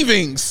the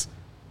savings,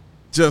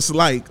 just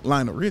like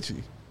Lionel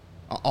Richie,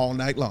 are all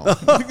night long.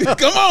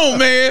 Come on,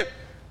 man.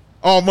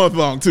 All month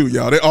long, too,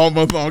 y'all. They're all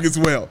month long as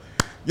well.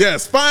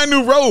 Yes, find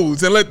new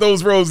roads and let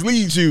those roads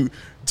lead you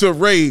to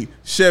Ray,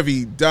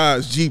 Chevy,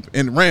 Dodge, Jeep,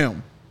 and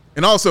Ram.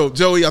 And also,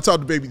 Joey, I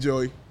talked to Baby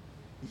Joey.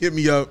 He hit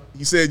me up.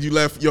 He said you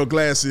left your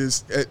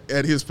glasses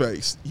at his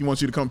place. He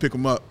wants you to come pick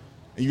them up.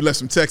 And you left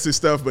some Texas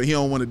stuff, but he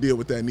don't want to deal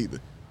with that neither.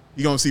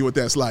 He going to see what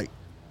that's like.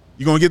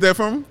 You going to get that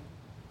from him?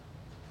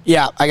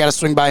 Yeah, I got to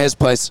swing by his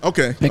place.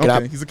 Okay. Pick it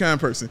up. He's a kind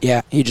person.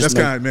 Yeah, he just That's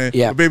knew. kind, man.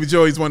 Yeah. But Baby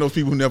Joey's one of those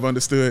people who never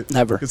understood.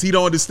 Never. Because he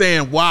don't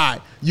understand why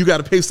you got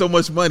to pay so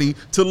much money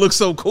to look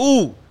so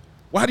cool.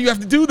 Why do you have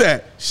to do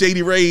that?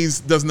 Shady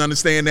Rays doesn't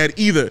understand that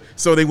either,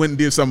 so they went and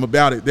did something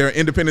about it. They're an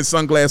independent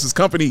sunglasses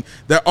company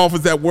that offers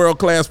that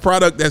world-class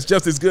product that's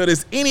just as good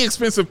as any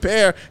expensive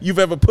pair you've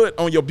ever put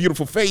on your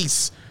beautiful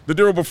face. The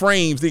durable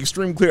frames, the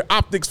extreme clear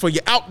optics for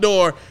your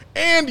outdoor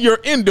and your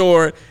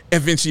indoor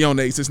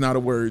Adventiones. It's not a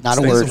word. Not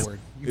a Say word.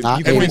 it's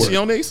Not a word.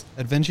 Adventiones?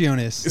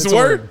 Adventiones. It's a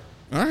word?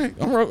 All right.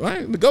 All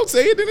right. The goat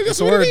say it, then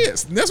that's a what word. it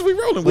is. That's what we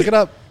rolling with. Look it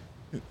up.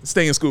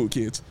 Stay in school,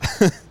 kids.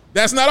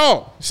 That's not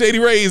all. Shady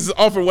Rays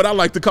offer what I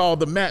like to call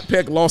the Matt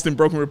Peck Lost and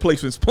Broken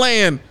Replacements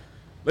plan.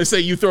 Let's say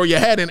you throw your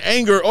hat in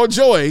anger or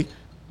joy.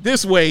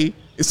 This way,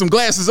 it's some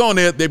glasses on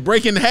there. They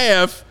break in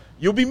half.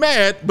 You'll be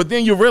mad, but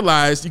then you'll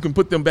realize you can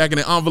put them back in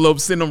an envelope,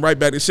 send them right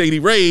back to Shady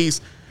Rays,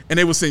 and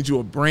they will send you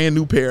a brand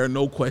new pair,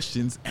 no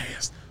questions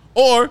asked.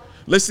 Or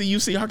let's see, you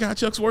see our guy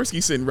Chuck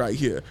Swirsky sitting right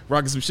here,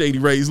 rocking some Shady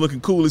Rays,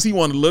 looking cool as he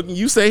want to look, and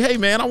you say, hey,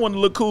 man, I want to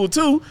look cool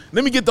too.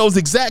 Let me get those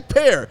exact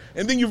pair.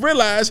 And then you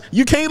realize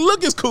you can't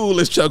look as cool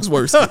as Chuck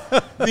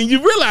Swirsky. Then you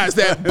realize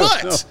that.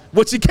 But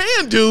what you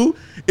can do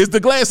is the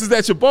glasses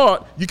that you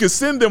bought, you can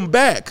send them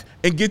back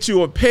and get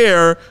you a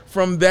pair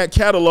from that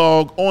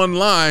catalog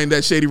online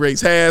that Shady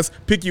Rays has,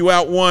 pick you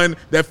out one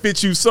that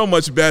fits you so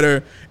much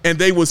better, and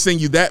they will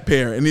send you that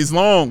pair. And as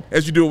long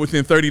as you do it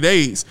within 30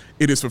 days,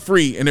 it is for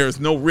free, and there is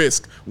no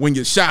risk when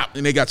you shop,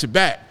 and they got your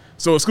back.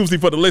 So exclusively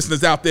for the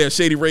listeners out there,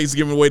 Shady Rays is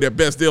giving away their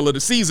best deal of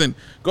the season.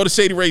 Go to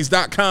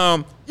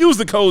ShadyRays.com, use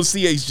the code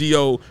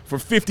CHGO for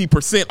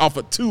 50% off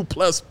of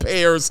 2+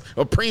 pairs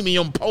of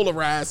premium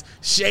polarized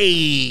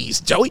shades.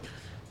 Joey?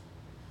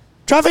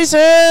 Trophy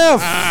Self!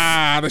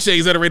 The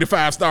shades that are rated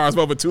 5 stars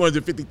by over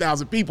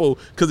 250,000 people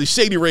because it's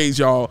Shady Rays,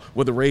 y'all,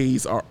 where the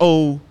Rays are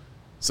oh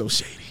so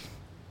shady.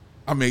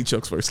 I made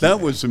Chuck's first.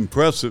 That was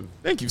impressive.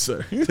 Thank you,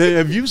 sir. Hey,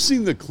 have you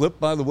seen the clip,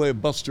 by the way,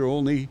 of Buster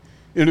Olney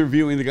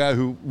interviewing the guy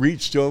who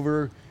reached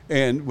over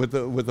and with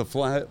a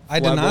flat? I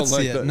did not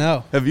see it.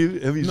 No. Have you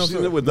No, seen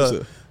sir. it with No,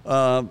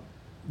 the?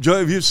 Joe,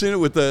 have you seen it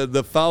with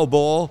the foul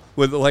ball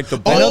with like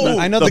the?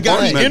 I know the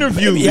guy guy. he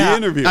interviewed. Yeah. The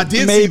interview. I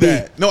did Maybe. see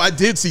that. No, I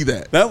did see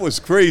that. That was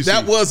crazy.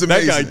 That was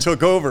amazing. That guy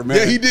took over, man.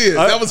 Yeah, he did.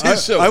 That was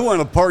his show. I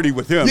want to party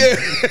with him. Yeah,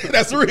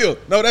 that's real.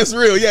 No, that's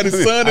real. He had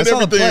his son I and saw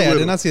the everything play. I with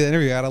did him. not see the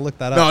interview. I got to look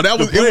that up. No, that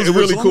was It was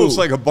really cool. almost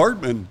like a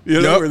Bartman,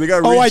 you know, Yep. where the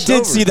guy Oh, I reached did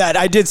over. see that.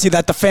 I did see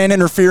that. The fan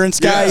interference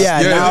guy. Yes,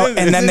 Yeah. yeah. Now,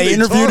 and then they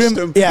interviewed tossed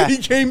him. Yeah. He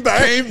came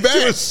back. Came back.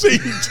 to a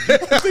seat.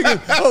 I'm thinking,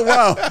 oh,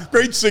 wow.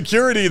 Great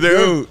security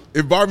there. Dude,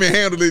 if Bartman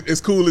handled it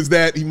as cool as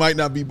that, he might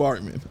not be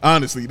Bartman.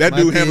 Honestly, that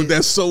dude handled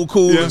that so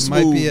cool and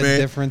smooth, might be a man.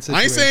 different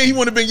I ain't saying he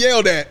wouldn't have been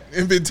yelled at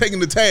and been taken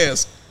to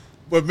task,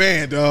 but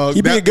man, dog,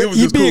 He'd be a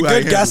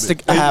good guest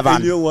to have on.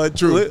 And you know what?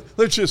 True.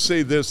 Let's just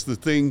say this: the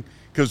thing,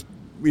 because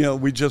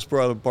we just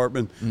brought up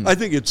Bartman. I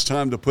think it's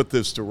time to put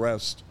this to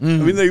rest. I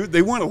mean,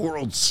 they won a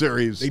World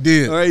Series. They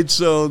did. All right,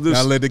 so this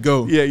Gotta let it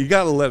go. Yeah, you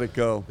got to let it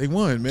go. They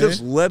won, man.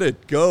 Just let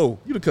it go.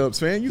 You the Cubs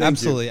fan?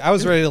 Absolutely. I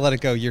was ready to let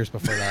it go years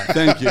before that.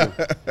 Thank you.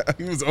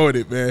 He was on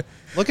it, man.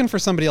 Looking for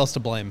somebody else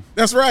to blame.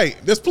 That's right.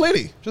 There's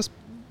plenty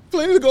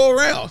to go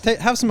around.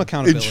 Have some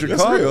accountability. In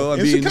That's Chicago, real.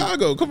 In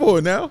Chicago, come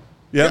on now.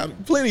 Yeah,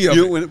 Got plenty of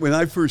it. When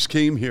I first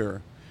came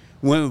here,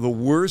 one of the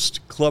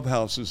worst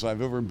clubhouses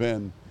I've ever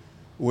been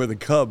were the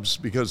Cubs,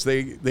 because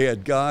they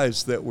had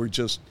guys that were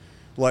just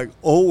like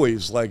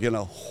always like in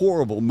a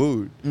horrible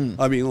mood.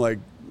 I mean, like,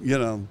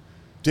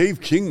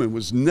 Dave Kingman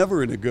was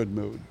never in a good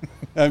mood.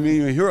 I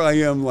mean, here I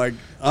am, like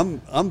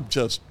I'm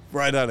just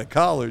right out of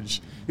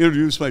college.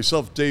 Introduce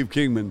myself, Dave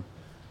Kingman.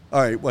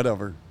 All right,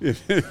 whatever.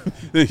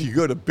 Then you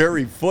go to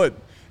Barry Foote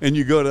and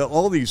you go to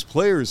all these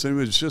players, and it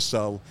was just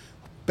a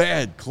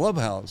bad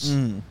clubhouse.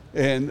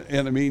 And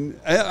I mean,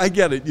 I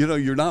get it.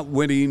 You're not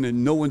winning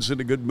and no one's in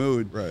a good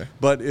mood. Right.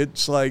 But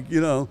it's like,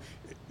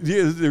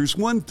 there's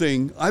one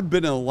thing. I've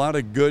been in a lot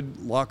of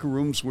good locker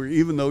rooms where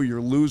even though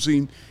you're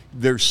losing,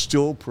 they're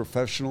still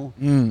professional,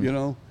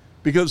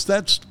 because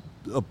that's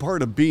a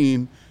part of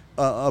being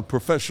a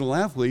professional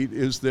athlete,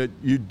 is that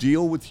you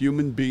deal with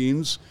human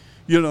beings,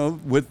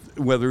 with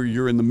whether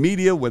you're in the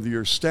media, whether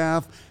you're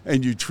staff,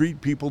 and you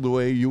treat people the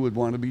way you would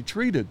want to be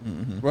treated,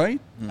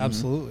 right?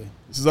 Absolutely.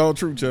 This is all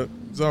true, Chuck.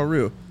 It's all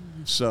real.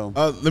 So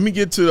let me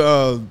get to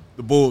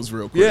the Bulls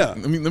real quick. Yeah.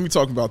 Let me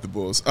talk about the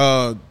Bulls.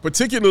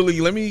 Particularly,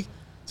 let me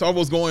talk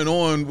what's going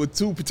on with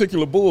two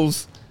particular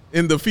Bulls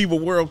in the FIBA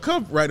World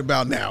Cup right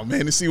about now,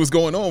 man, to see what's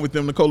going on with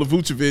them, Nikola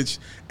Vucevic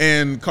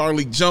and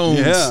Carlik Jones.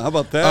 Yeah, how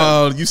about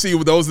that? You see,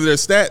 those are their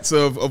stats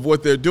of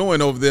what they're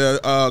doing over there.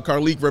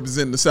 Carlik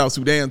representing the South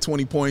Sudan,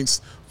 20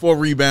 points, 4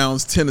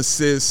 rebounds, 10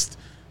 assists.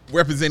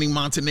 Representing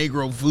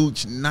Montenegro,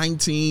 Vuce,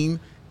 19,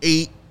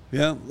 8,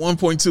 yeah,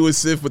 1.2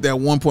 assists, but that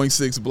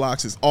 1.6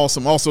 blocks is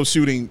awesome. Also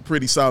shooting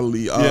pretty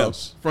solidly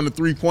from the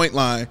three-point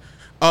line.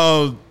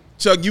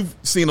 Chuck, you've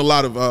seen a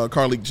lot of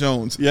Carlik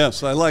Jones.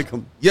 Yes, I like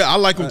him. Yeah, I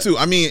like him too.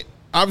 I mean,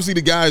 obviously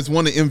the guy's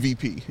won the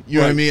MVP. You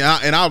know what I mean?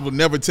 And I would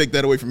never take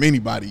that away from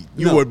anybody.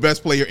 You were the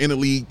best player in the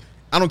league.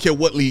 I don't care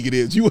what league it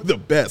is. You were the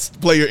best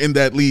player in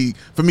that league.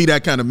 For me,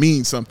 that kind of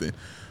means something.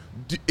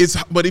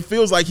 But it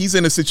feels like he's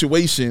in a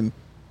situation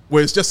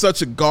where it's just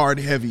such a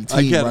guard-heavy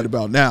team right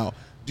about now.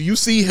 Do you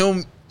see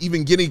him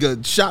even getting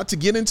a shot to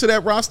get into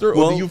that roster,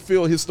 or do you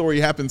feel his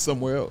story happened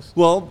somewhere else?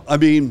 Well, I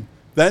mean,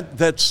 that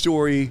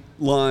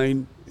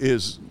storyline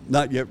is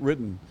not yet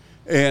written.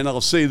 And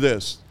I'll say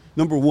this.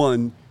 Number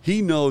one,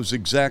 he knows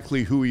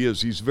exactly who he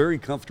is. He's very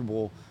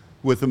comfortable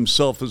with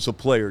himself as a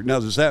player.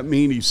 Now, does that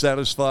mean he's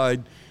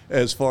satisfied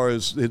as far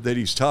as that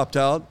he's topped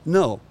out?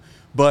 No.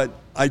 But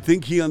I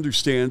think he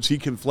understands he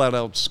can flat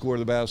out score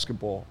the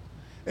basketball.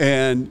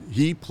 And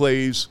he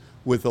plays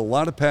with a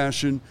lot of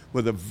passion,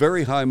 with a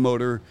very high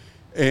motor.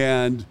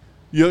 And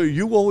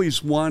you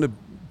always want to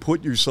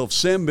put yourself,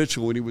 Sam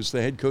Mitchell, when he was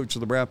the head coach of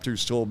the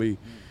Raptors, told me,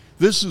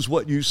 this is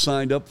what you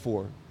signed up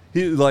for.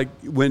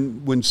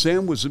 When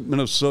Sam was at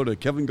Minnesota,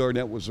 Kevin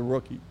Garnett was a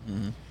rookie.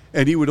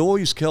 And he would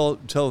always tell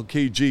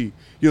KG,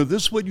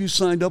 this is what you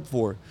signed up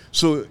for.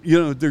 So,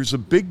 there's a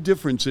big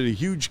difference and a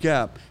huge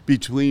gap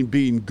between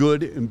being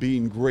good and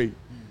being great.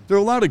 There are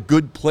a lot of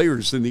good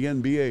players in the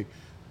NBA.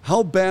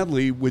 How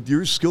badly, with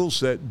your skill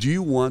set, do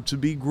you want to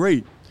be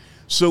great?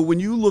 So when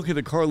you look at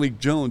a Carlik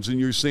Jones and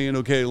you're saying,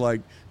 okay,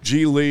 like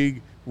G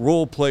League,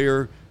 role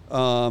player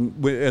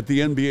at the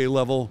NBA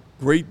level,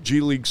 great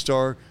G League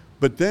star,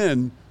 but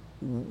then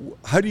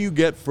how do you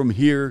get from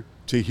here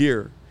to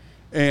here?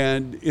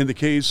 And in the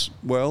case,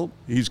 well,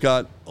 he's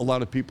got a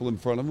lot of people in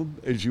front of him,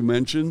 as you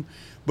mentioned,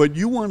 but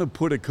you want to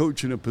put a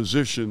coach in a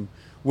position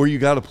where you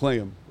got to play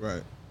him.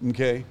 Right.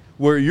 Okay?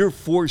 Where you're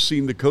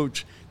forcing the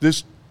coach,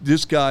 this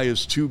guy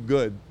is too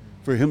good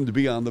for him to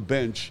be on the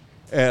bench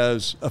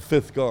as a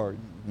fifth guard.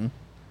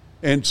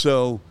 And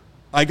so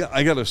I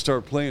got to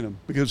start playing him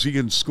because he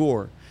can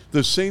score.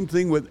 The same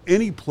thing with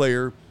any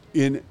player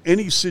in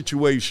any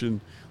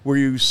situation where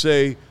you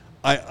say,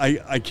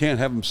 I can't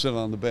have him sit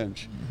on the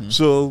bench.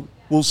 So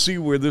we'll see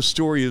where this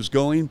story is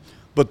going,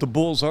 but the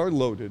Bulls are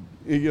loaded.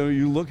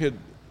 You look at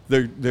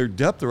their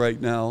depth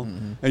right now,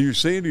 and you're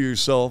saying to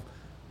yourself,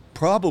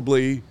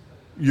 probably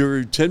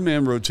your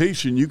 10-man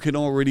rotation, you can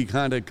already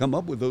kind of come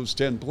up with those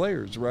 10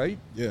 players, right?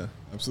 Yeah,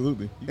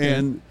 absolutely.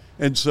 And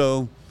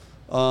so,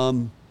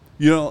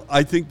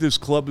 I think this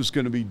club is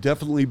going to be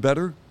definitely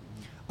better.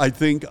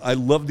 I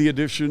love the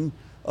addition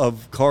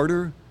of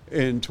Carter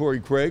and Torrey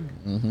Craig.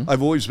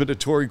 I've always been a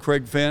Torrey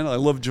Craig fan. I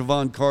love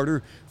Javon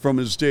Carter from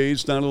his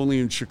days, not only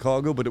in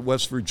Chicago, but at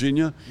West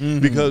Virginia.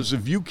 Because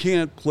if you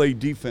can't play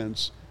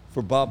defense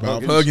for Bob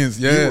Huggins,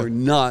 yeah, you are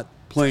not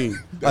playing.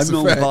 That's I've a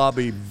known fact.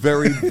 Bobby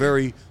very,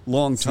 very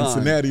long time.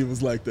 Cincinnati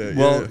was like that.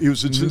 Well, yeah. he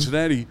was in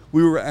Cincinnati.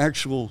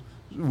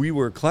 We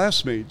were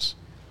classmates.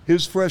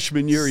 His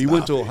freshman year, he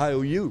went to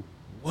Ohio U.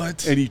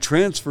 What? And he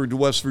transferred to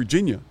West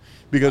Virginia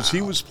because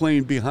he was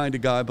playing behind a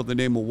guy by the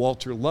name of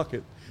Walter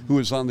Luckett, who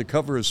was on the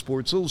cover of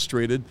Sports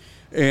Illustrated.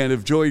 And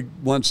if Joey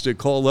wants to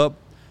call up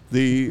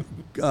the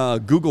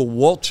Google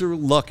Walter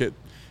Luckett,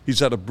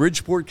 he's out of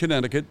Bridgeport,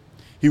 Connecticut.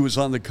 He was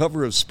on the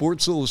cover of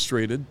Sports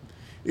Illustrated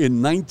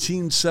in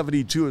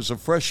 1972 as a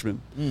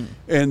freshman.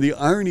 And the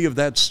irony of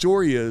that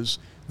story is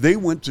they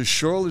went to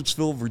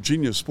Charlottesville,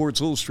 Virginia,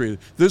 Sports Illustrated.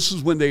 This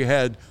is when they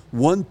had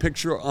one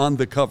picture on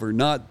the cover,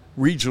 not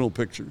regional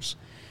pictures.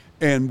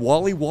 And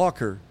Wally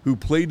Walker, who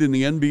played in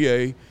the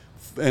NBA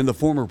and the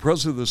former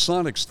president of the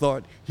Sonics,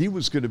 thought he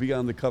was going to be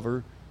on the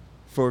cover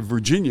for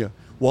Virginia.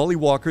 Wally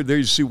Walker, there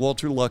you see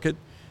Walter Luckett,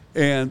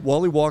 and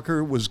Wally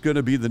Walker was going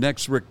to be the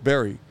next Rick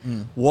Barry.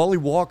 Wally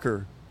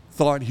Walker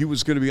thought he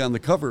was going to be on the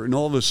cover, and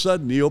all of a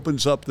sudden he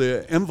opens up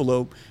the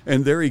envelope,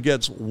 and there he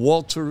gets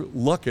Walter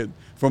Luckett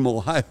from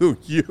Ohio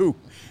U.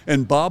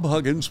 And Bob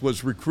Huggins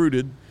was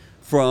recruited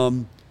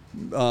from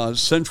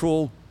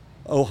Central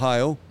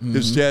Ohio.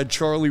 His dad,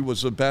 Charlie,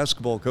 was a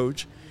basketball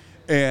coach,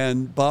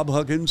 and Bob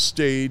Huggins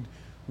stayed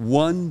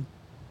 1-2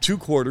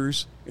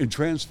 quarters and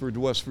transferred to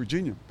West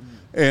Virginia.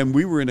 And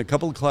we were in a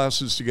couple of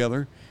classes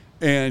together,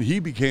 and he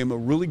became a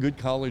really good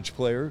college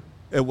player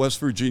at West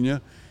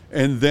Virginia,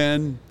 and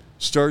then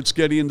starts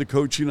getting into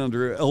coaching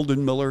under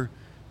Eldon Miller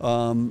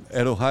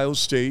at Ohio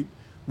State,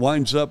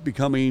 winds up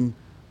becoming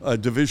a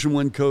Division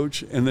I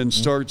coach, and then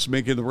starts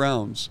making the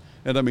rounds.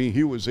 And I mean,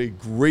 he was a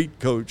great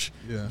coach.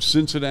 Yeah.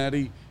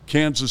 Cincinnati,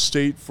 Kansas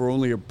State for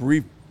only a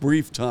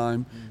brief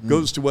time,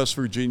 goes to West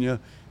Virginia,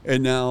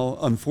 and now,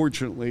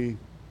 unfortunately,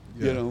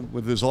 you know,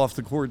 with his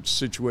off-the-court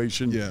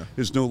situation,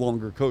 is no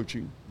longer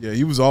coaching. Yeah,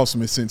 he was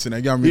awesome at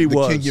Cincinnati. Y'all remember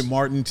the Kenyon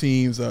Martin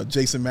teams,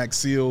 Jason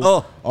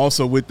Maxill,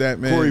 also with that,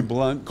 man. Corey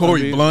Blunt.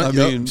 I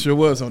mean, sure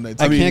was on that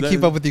team. I can't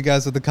keep up with you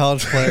guys with the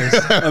college players.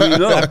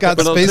 No, I've got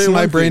space in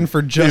my brain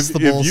for just the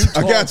Bulls.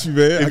 I got you,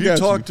 man. If you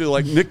talk to,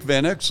 like, Nick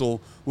Van Exel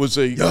was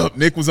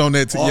Nick was on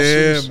that team.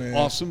 Awesome, yeah, man.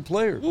 Awesome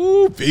player.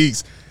 Ooh,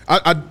 peace.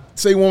 I'd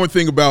say one more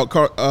thing about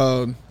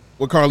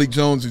what Carlik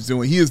Jones is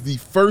doing. He is the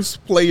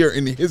first player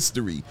in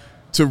history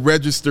to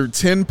register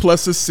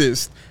 10-plus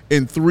assists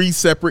in 3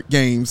 separate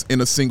games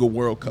in a single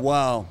World Cup.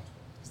 Wow.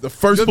 He's the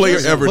first player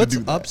ever to do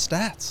that. Up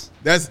stats.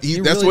 That's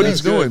really what he's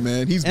doing,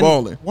 man. He's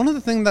balling. One of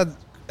the things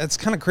that's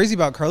kind of crazy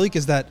about Carlik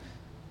is that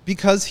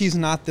because he's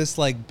not this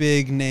like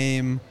big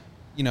name,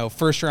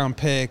 first round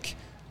pick,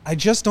 I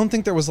just don't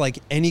think there was like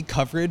any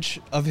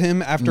coverage of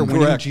him after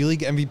winning G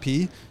League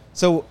MVP.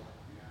 So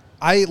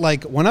I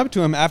went up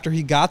to him after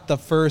he got the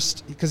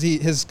first, because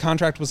his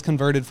contract was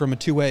converted from a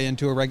 2-way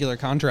into a regular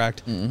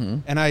contract.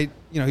 And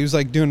he was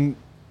like doing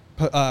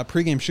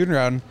pregame shooting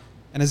around.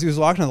 And as he was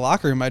walking to the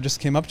locker room, I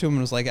just came up to him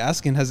and was like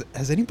asking,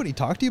 has anybody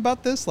talked to you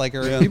about this? Like,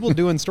 are people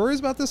doing stories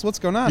about this? What's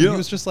going on? And he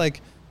was just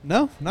like,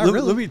 no, not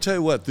really. Let me tell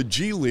you what, the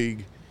G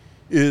League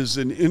is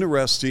an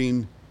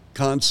interesting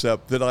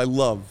concept that I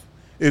love.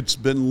 It's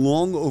been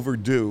long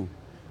overdue.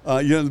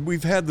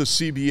 We've had the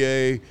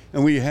CBA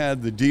and we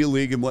had the D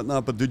League and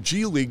whatnot, but the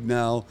G League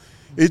now,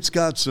 it's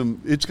got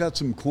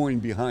some coin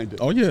behind it.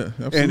 Oh yeah,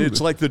 absolutely. And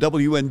it's like the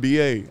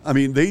WNBA. I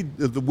mean,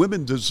 the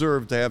women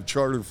deserve to have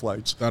charter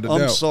flights.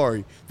 I'm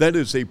sorry, that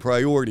is a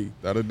priority.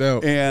 Without a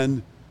doubt.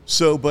 And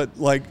so, but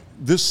like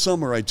this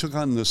summer, I took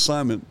on an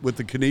assignment with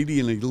the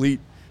Canadian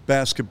Elite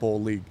Basketball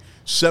League.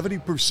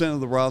 70% of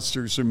the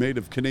rosters are made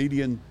of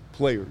Canadian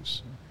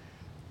players.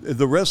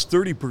 The rest,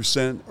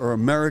 30%, are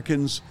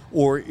Americans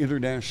or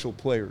international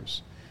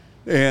players.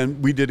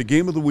 And we did a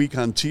game of the week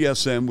on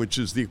TSN, which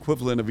is the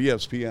equivalent of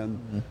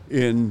ESPN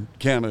in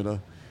Canada.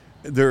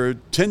 There are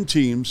 10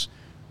 teams.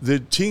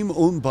 The team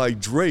owned by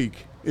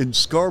Drake in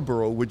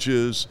Scarborough, which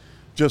is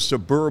just a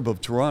burb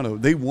of Toronto,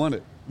 they won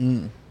it.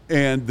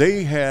 And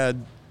they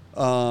had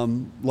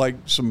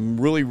some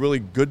really, really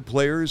good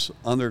players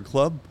on their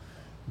club.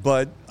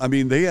 But, I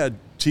mean, they had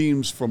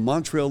teams from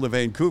Montreal to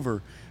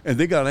Vancouver, and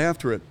they got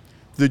after it.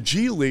 The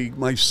G League,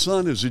 my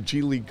son is a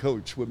G League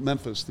coach with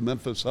Memphis, the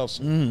Memphis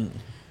Hustle.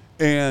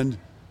 And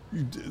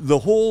the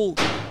whole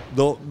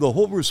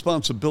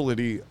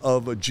responsibility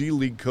of a G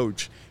League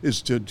coach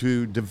is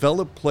to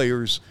develop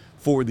players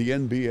for the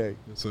NBA.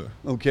 Yes, sir.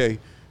 Okay.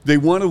 They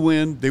want to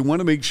win. They want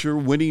to make sure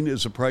winning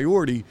is a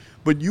priority,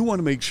 but you want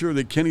to make sure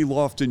that Kenny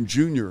Lofton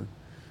Jr.,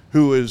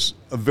 who is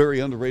a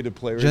very underrated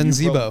player. Gen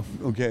Zebo.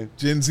 Okay.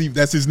 Gen Z,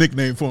 that's his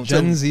nickname for him.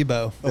 Gen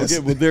Zebo. Okay,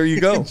 well, there you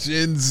go.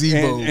 Gen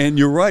Zebo. And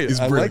you're right.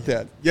 I like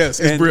that.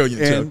 Yes, it's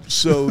brilliant, And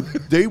so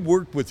they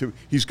worked with him.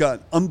 He's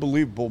got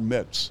unbelievable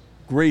mitts,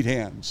 great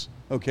hands,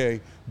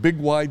 okay? Big,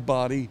 wide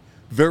body,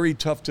 very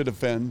tough to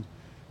defend.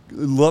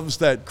 Loves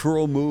that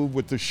curl move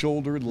with the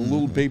shoulder, the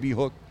little baby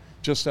hook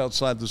just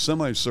outside the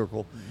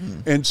semicircle.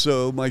 And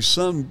so my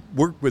son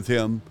worked with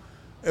him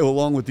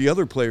along with the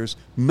other players.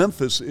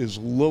 Memphis is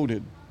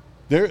loaded.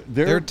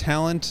 Their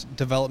talent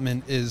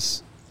development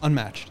is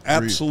unmatched.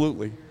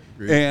 Absolutely.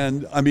 Agreed.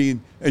 And I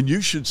mean, and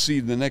you should see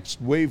the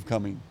next wave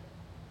coming.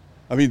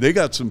 I mean, they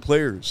got some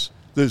players.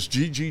 There's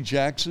G.G.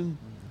 Jackson.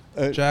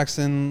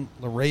 Jackson,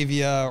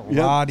 Laravia,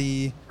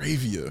 Roddy.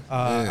 Ravia.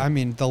 I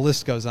mean, the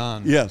list goes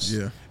on. Yes.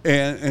 Yeah.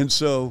 And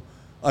so,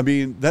 I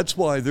mean, that's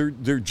why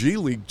their G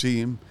League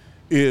team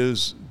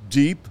is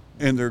deep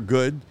and they're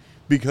good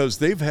because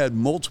they've had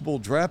multiple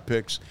draft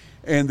picks,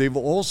 and they've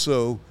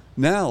also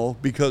now,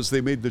 because they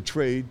made the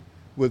trade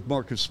with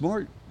Marcus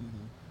Smart.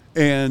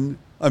 And,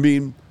 I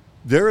mean,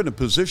 they're in a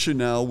position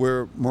now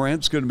where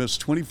Morant's going to miss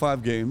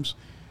 25 games,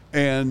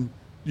 and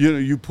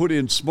you put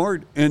in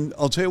Smart, and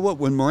I'll tell you what,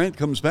 when Morant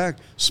comes back,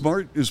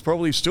 Smart is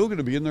probably still going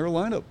to be in their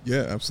lineup.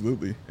 Yeah,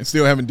 absolutely. And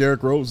still having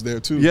Derrick Rose there,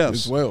 too,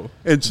 as well.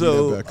 And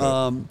so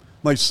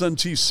my son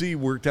TC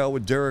worked out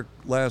with Derrick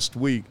last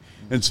week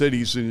and said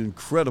he's in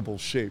incredible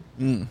shape.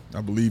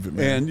 I believe it,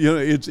 man. And,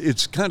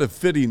 it's kind of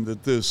fitting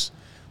that the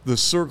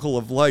circle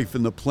of life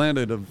and the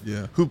planet of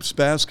hoops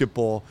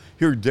basketball,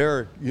 here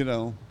Derrick,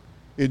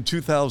 in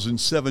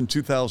 2007,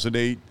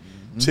 2008,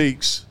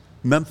 takes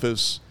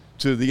Memphis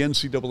to the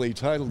NCAA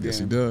title game. Yes,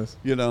 he does.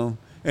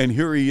 And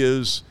here he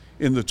is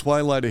in the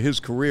twilight of his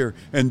career,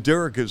 and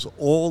Derrick is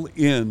all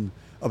in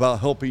about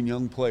helping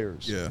young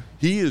players. Yeah.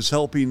 He is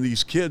helping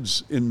these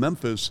kids in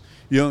Memphis.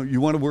 You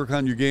want to work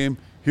on your game,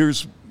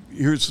 here's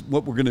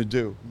what we're going to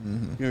do.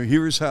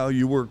 Here's how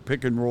you work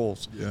pick and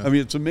rolls. Yeah. I mean,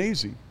 it's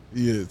amazing.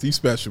 He is. He's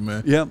special,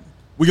 man. Yeah.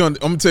 I'm going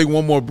to take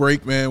one more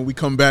break, man. We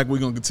come back, we're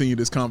going to continue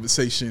this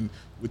conversation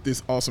with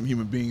this awesome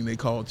human being they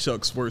call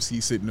Chuck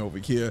Swirsky sitting over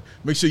here.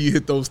 Make sure you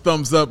hit those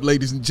thumbs up,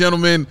 ladies and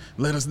gentlemen.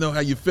 Let us know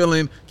how you're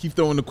feeling. Keep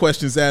throwing the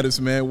questions at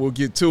us, man. We'll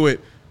get to it.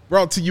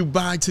 Brought to you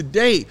by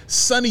today,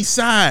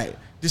 Sunnyside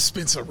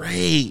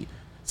Dispensary.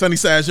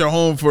 Sunnyside is your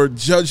home for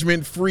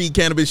judgment-free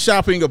cannabis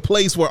shopping, a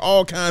place where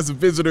all kinds of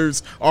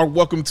visitors are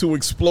welcome to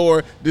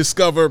explore,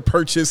 discover,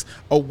 purchase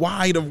a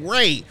wide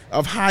array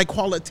of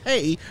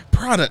high-quality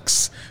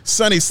products.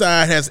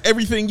 Sunnyside has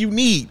everything you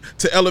need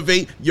to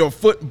elevate your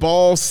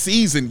football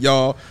season,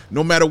 y'all.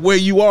 No matter where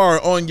you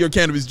are on your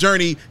cannabis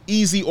journey,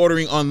 easy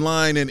ordering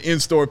online and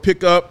in-store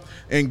pickup,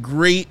 and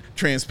great,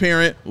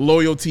 transparent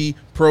loyalty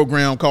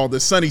program called the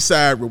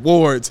Sunnyside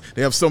Rewards.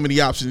 They have so many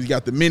options. You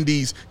got the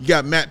Mindy's, you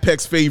got Matt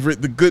Peck's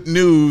favorite, the Good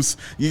News,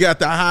 you got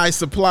the High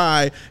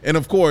Supply, and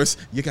of course,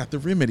 you got the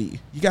Remedy.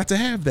 You got to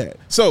have that.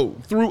 So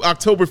through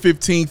October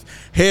 15th,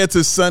 head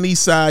to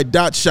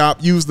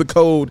sunnyside.shop, use the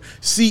code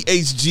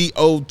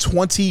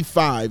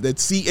CHGO25,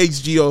 that's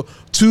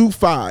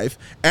CHGO25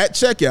 at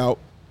checkout,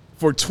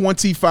 for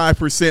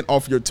 25%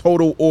 off your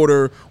total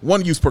order,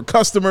 one use per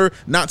customer,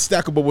 not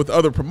stackable with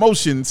other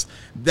promotions.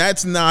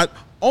 That's not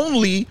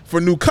only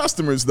for new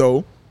customers,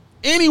 though.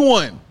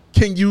 Anyone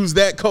can use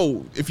that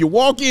code. If you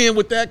walk in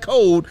with that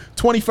code,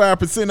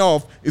 25%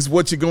 off is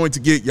what you're going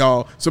to get,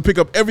 y'all. So pick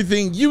up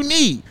everything you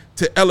need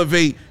to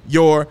elevate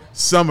your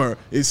summer.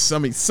 It's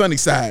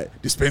Sunnyside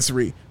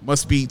Dispensary.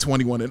 Must be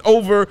 21 and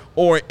over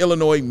or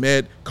Illinois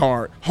Med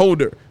card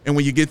holder. And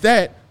when you get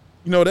that,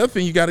 the other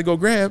thing you got to go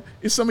grab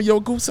is some of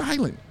your Goose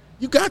Island.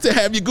 You got to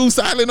have your Goose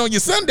Island on your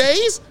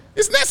Sundays.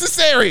 It's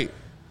necessary.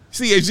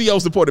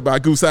 CHGO supported by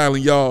Goose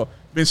Island, y'all.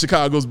 Been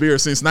Chicago's beer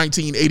since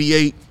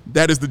 1988.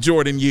 That is the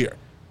Jordan year.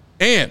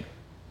 And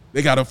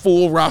they got a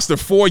full roster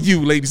for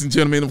you, ladies and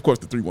gentlemen. Of course,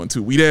 the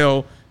 312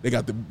 Weedell. They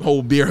got the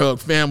whole Beer Hug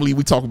family.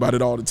 We talk about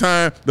it all the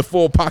time. The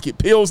Full Pocket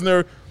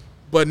Pilsner.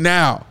 But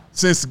now,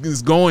 since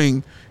it's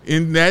going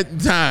in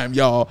that time,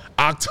 y'all,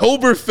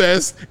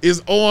 Oktoberfest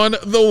is on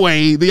the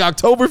way. The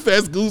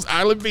Oktoberfest Goose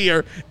Island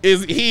beer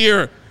is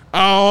here.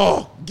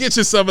 Oh, get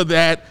you some of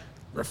that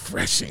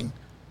refreshing.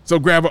 So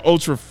grab an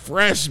ultra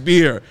fresh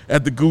beer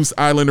at the Goose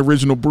Island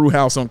Original Brew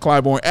House on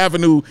Clybourne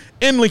Avenue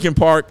in Lincoln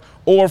Park,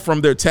 or from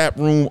their tap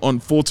room on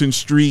Fulton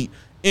Street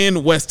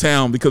in West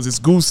Town, because it's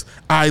Goose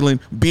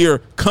Island Beer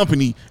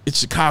Company. It's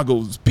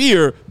Chicago's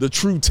beer, the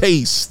true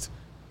taste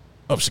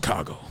of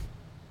Chicago.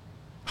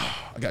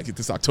 I got to get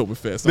this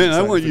Oktoberfest. Man,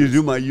 I want you to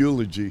do my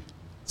eulogy.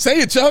 Say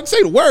it, Chuck.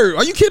 Say the word.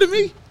 Are you kidding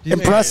me?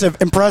 Impressive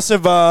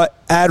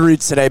ad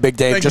reads today, Big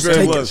Dave. Thank Just you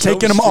very much.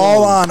 taking them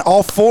all on,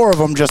 all four of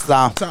them just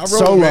now.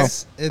 Solo. Man.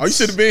 Oh, you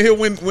should have been here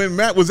when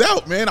Matt was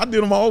out, man. I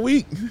did them all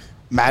week.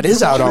 Matt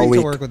is out all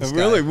week.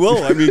 Really?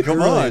 Well, I mean,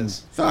 come on.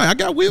 Sorry, I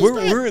got wheels.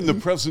 We're in the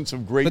presence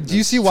of greatness. But do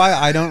you see why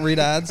I don't read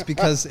ads?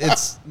 Because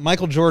it's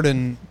Michael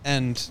Jordan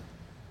and...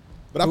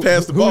 But I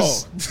passed the ball.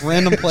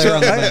 Random player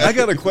on the bench. I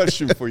got a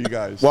question for you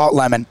guys. Walt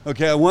Lemon.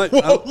 Okay,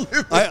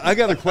 I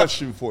got a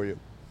question for you.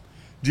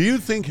 Do you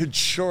think had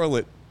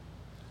Charlotte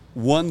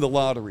won the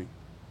lottery,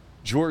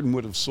 Jordan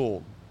would have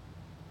sold?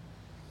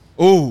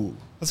 Oh,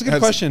 that's a good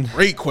question.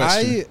 Great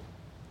question.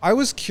 I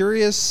was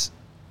curious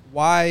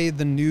why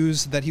the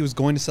news that he was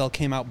going to sell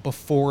came out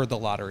before the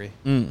lottery.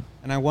 And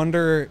I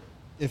wonder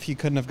if he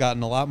couldn't have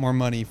gotten a lot more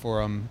money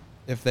for him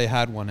if they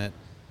had won it.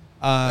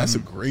 That's a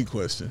great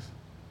question.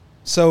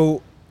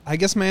 So I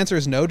guess my answer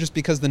is no, just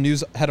because the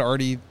news had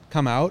already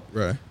come out.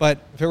 Right. But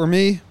if it were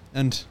me,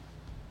 and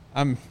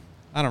I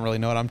don't really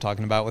know what I'm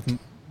talking about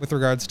with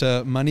regards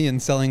to money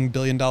and selling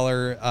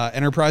billion-dollar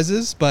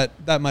enterprises, but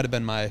that might have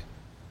been my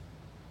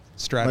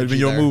strategy. Might have been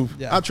your there. move.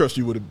 Yeah. I trust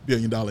you with $1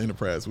 billion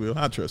enterprise, Will.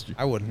 I trust you.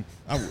 I wouldn't.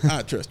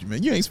 I trust you,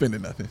 man. You ain't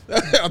spending nothing.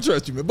 I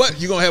trust you, man. But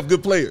you're going to have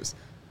good players.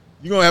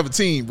 You're going to have a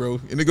team, bro.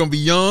 And they're going to be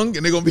young,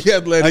 and they're going to be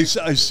athletic. I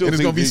still and it's think going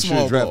to be they should small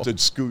have ball. drafted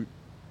Scoot.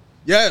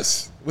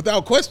 Yes,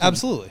 without question.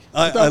 Absolutely.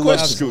 I love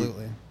question. Scoot.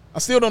 Absolutely. I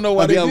still don't know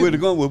why they I would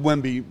have didn't. gone with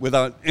Wemby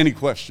without any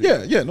question.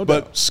 Yeah, no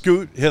But doubt.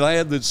 Scoot, had I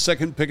had the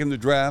second pick in the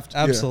draft,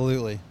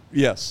 Absolutely.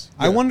 yes.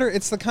 I wonder,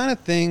 it's the kind of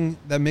thing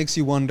that makes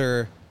you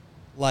wonder,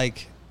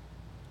 like,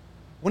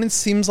 when it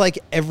seems like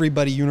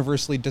everybody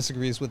universally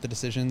disagrees with the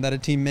decision that a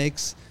team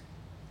makes,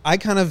 I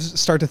kind of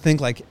start to think,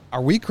 like,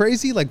 are we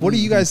crazy? Like, what are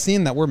you guys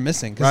seeing that we're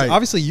missing? Because Right.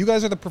 obviously you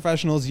guys are the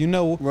professionals. You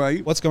know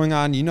Right. what's going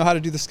on. You know how to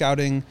do the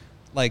scouting.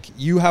 Like,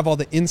 you have all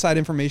the inside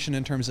information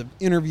in terms of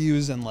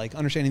interviews and, like,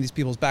 understanding these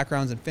people's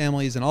backgrounds and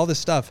families and all this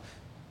stuff.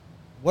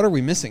 What are we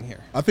missing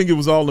here? I think it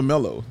was all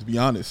LaMelo, to be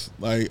honest.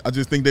 Like, I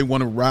just think they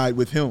want to ride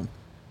with him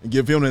and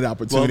give him that Well,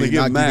 opportunity. they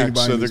give not Max,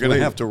 anybody so in they're his going to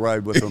way. have to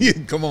ride with him. Yeah,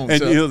 come on, And,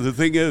 Chuck. the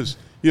thing is,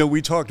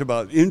 we talked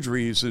about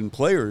injuries and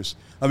players.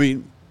 I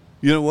mean,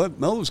 you know what?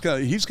 Melo's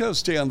he's got to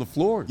stay on the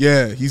floor.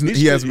 Yeah, he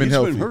hasn't been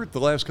healthy. He's been hurt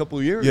the last couple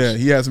of years. Yeah,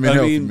 he hasn't been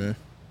healthy, man.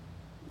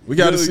 We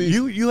got to see.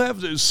 You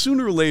have to,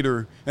 sooner or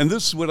later, and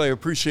this is what I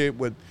appreciate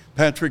what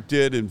Patrick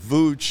did and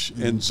Vooch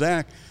and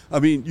Zach.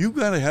 I mean, you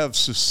got to have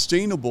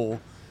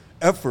sustainable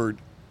effort,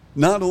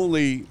 not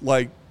only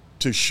like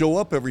to show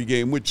up every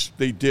game, which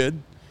they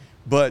did,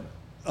 but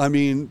I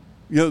mean,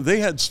 they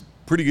had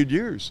pretty good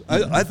years.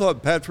 I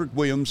thought Patrick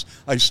Williams,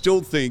 I still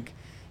think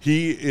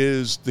he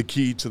is the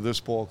key to this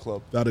ball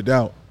club. Without a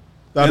doubt.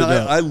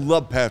 I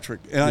love Patrick,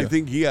 and I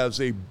think he has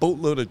a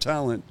boatload of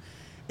talent.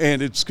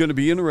 And it's going to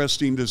be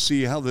interesting to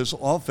see how this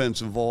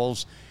offense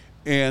evolves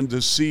and to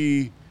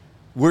see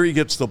where he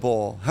gets the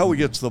ball, how he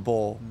gets the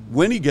ball,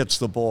 when he gets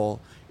the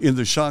ball in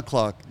the shot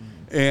clock,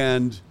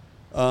 and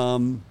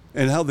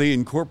how they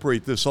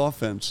incorporate this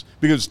offense.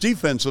 Because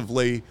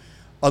defensively,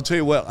 I'll tell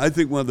you what, I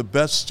think one of the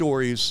best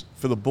stories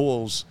for the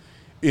Bulls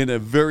in a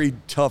very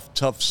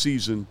tough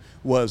season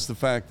was the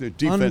fact that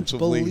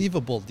defensively.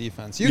 Unbelievable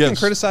defense. You can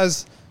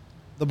criticize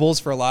the Bulls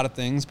for a lot of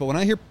things, but when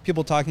I hear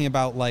people talking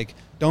about, like,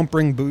 don't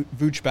bring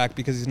Vooch back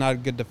because he's not a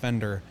good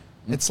defender,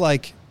 it's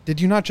like, did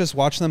you not just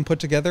watch them put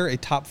together a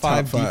top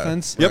five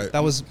defense? Yep.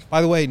 That was,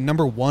 by the way,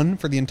 number one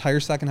for the entire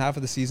second half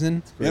of the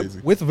season. Crazy.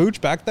 With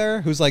Vooch back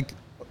there, who's like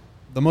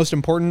the most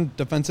important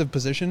defensive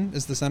position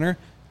is the center.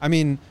 I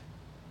mean,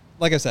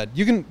 like I said,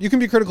 you can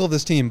be critical of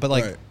this team, but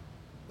like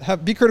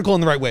be critical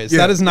in the right ways. Yeah.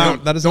 That is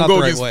not don't the go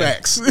right against way.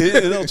 facts.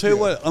 And I'll tell you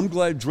what, I'm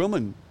glad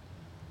Drummond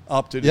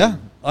opted in.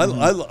 I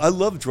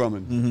love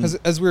Drummond.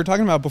 As we were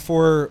talking about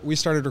before we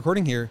started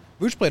recording here,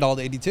 Vooch played all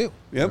the 82.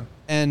 Yep.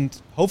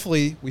 And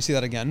hopefully we see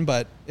that again.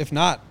 But if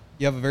not,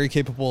 you have a very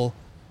capable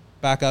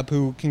backup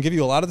who can give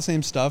you a lot of the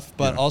same stuff,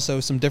 but also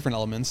some different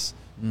elements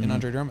in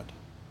Andre Drummond.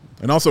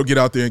 And also get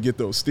out there and get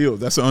those steals.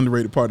 That's an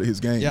underrated part of his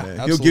game, man.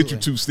 Absolutely. He'll get you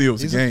 2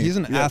 steals a game. He's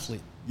an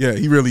athlete. Yeah,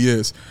 he really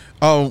is.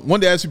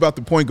 Wanted to ask you about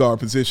the point guard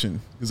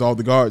position, because all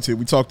the guards here.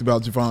 We talked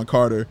about Javon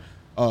Carter,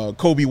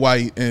 Coby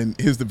White, and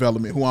his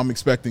development, who I'm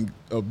expecting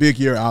a big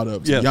year out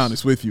of, to be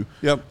honest with you.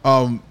 Yep.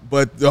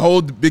 But the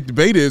whole big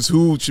debate is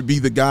who should be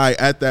the guy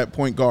at that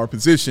point guard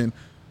position.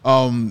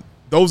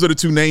 Those are the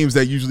 2 names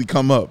that usually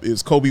come up,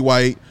 is Coby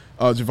White,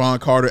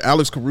 Javon Carter,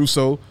 Alex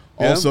Caruso,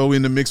 also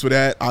in the mix with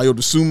that. Ayo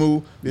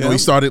Dosunmu, he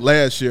started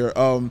last year.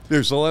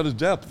 There's a lot of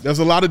depth. There's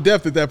a lot of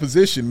depth at that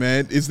position,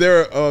 man. Is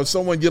there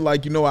someone you're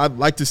like, I'd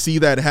like to see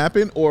that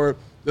happen, or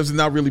does it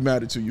not really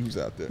matter to you who's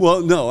out there?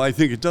 Well, no, I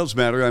think it does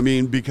matter. I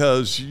mean,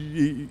 because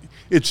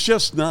it's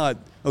just not,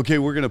 okay,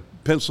 we're going to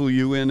pencil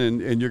you in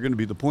and you're going to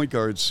be the point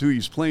guard. It's who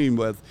he's playing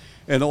with,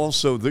 and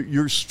also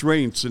your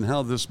strengths and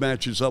how this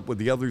matches up with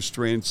the other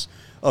strengths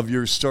of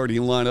your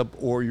starting lineup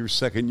or your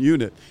second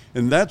unit.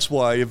 And that's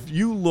why if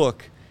you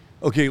look,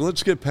 okay,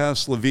 let's get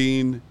past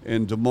Levine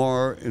and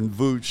DeMar and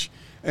Vooch,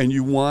 and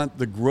you want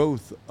the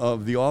growth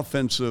of the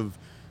offensive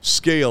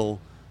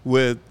scale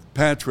with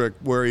Patrick,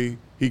 where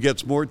he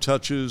gets more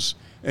touches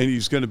and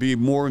he's going to be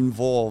more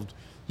involved.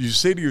 You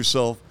say to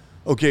yourself,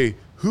 okay,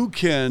 who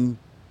can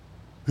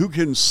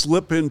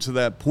slip into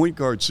that point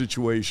guard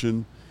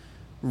situation,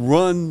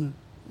 run,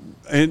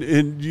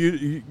 and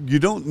you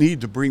don't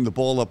need to bring the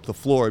ball up the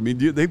floor. I mean,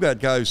 they've got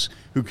guys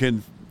who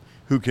can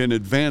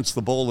advance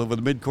the ball over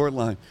the midcourt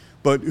line.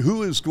 But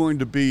who is going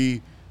to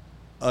be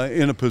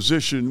in a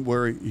position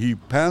where he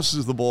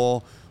passes the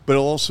ball, but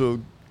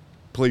also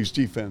plays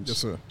defense? Yes,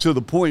 sir. To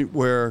the point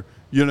where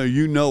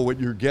you know what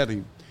you're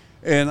getting.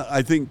 And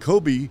I think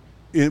Coby,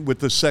 with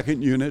the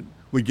second unit,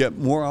 would get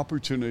more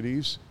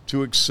opportunities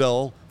to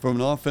excel from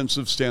an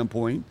offensive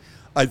standpoint.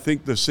 I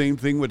think the same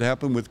thing would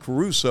happen with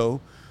Caruso,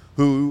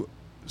 who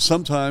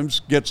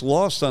sometimes gets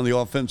lost on the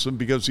offensive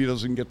because he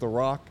doesn't get the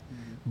rock.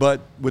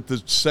 But with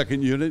the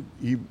second unit,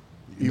 he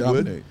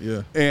dominate,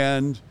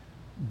 would.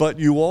 But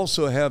you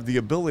also have the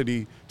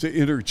ability to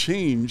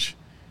interchange.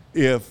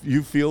 If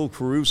you feel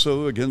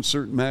Caruso against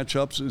certain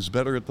matchups is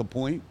better at the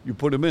point, you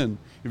put him in.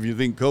 If you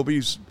think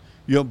Kobe's,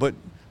 but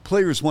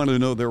players want to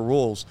know their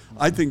roles.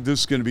 I think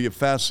this is going to be a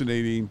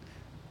fascinating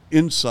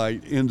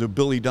insight into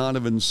Billy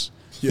Donovan's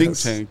think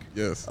tank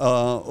Yes.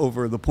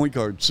 over the point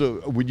guard.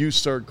 So would you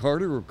start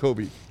Carter or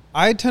Coby?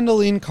 I tend to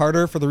lean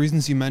Carter for the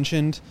reasons you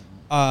mentioned.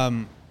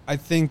 I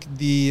think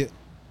the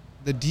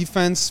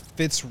defense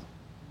fits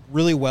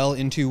really well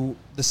into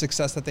the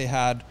success that they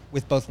had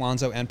with both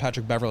Lonzo and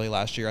Patrick Beverley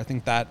last year. I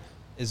think that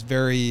is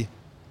very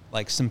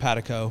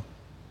simpatico.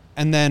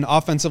 And then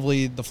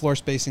offensively, the floor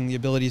spacing, the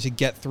ability to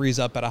get threes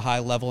up at a high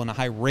level and a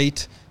high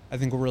rate, I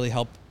think will really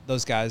help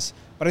those guys.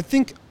 But I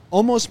think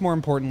almost more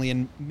importantly,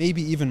 and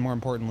maybe even more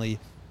importantly,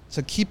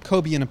 to keep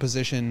Coby in a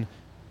position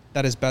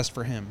that is best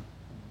for him.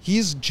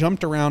 He's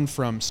jumped around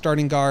from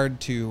starting guard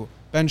to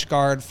bench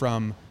guard,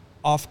 from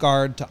off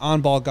guard to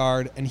on-ball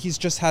guard, and he's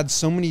just had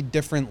so many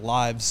different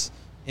lives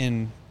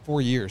in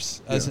 4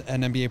 years as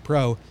an NBA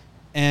pro.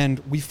 And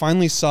we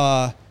finally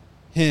saw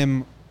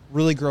him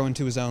really grow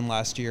into his own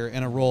last year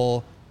in a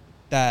role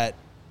that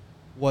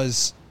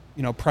was,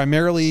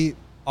 primarily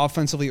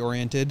offensively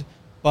oriented,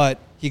 but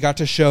he got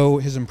to show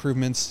his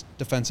improvements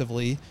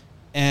defensively.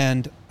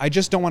 And I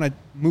just don't want to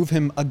move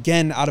him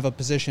again out of a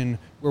position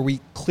where we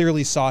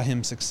clearly saw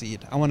him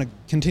succeed. I want to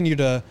continue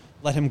to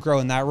let him grow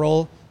in that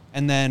role.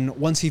 And then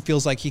once he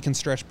feels like he can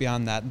stretch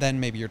beyond that, then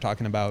maybe you're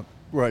talking about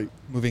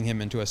moving him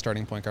into a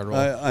starting point guard role.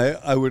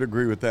 I would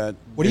agree with that.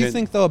 What do you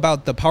think, though,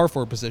 about the power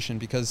forward position?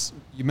 Because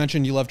you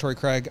mentioned you love Torrey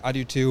Craig. I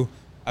do, too.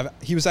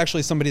 He was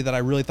actually somebody that I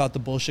really thought the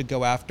Bulls should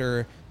go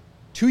after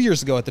 2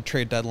 years ago at the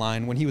trade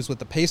deadline when he was with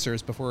the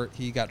Pacers before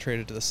he got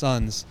traded to the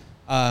Suns.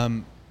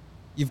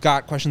 You've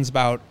got questions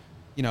about,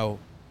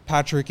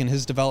 Patrick and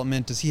his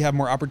development. Does he have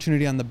more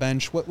opportunity on the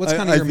bench? What's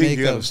kind of your make of? I think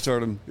you got to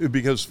start him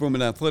because from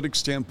an athletic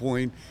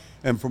standpoint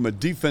and from a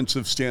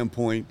defensive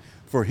standpoint,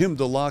 for him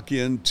to lock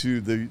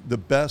into the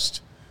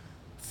best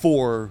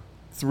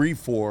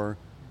 4-3-4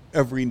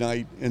 every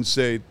night and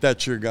say,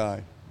 that's your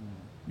guy.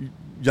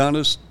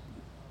 Giannis,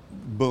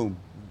 boom.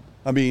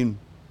 I mean,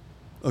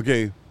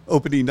 okay,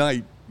 opening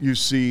night, you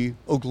see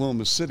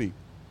Oklahoma City.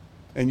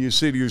 And you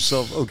say to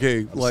yourself,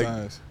 okay, what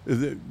are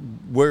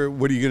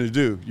you going to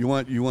do? You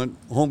want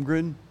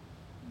Holmgren?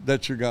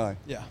 That's your guy.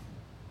 Yeah.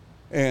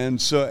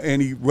 And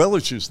he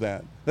relishes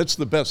that. That's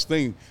the best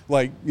thing.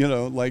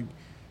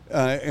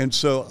 And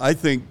so I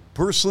think,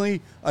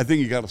 personally,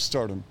 you got to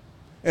start him.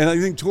 And I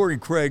think Torrey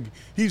Craig,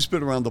 he's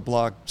been around the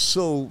block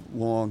so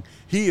long.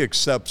 He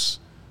accepts,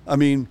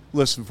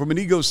 listen, from an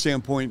ego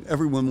standpoint,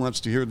 everyone wants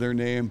to hear their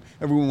name.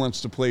 Everyone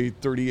wants to play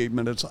 38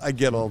 minutes. I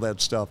get all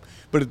that stuff.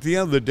 But at the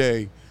end of the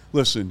day,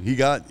 listen, he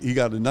got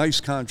a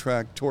nice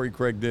contract, Torrey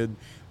Craig did,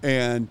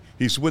 and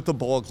he's with the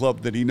ball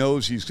club that he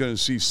knows he's going to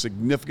see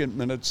significant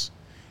minutes.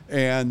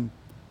 And,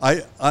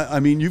 I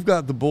mean, you've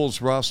got the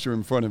Bulls roster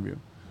in front of you.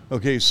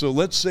 Okay, so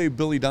let's say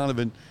Billy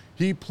Donovan,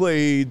 he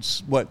played,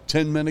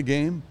 10 men a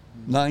game?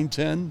 9,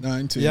 10?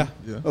 9, 10. Yeah.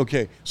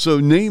 Okay,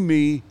 so name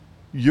me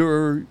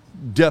your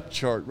depth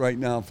chart right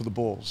now for the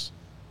Bulls.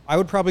 I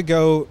would probably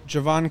go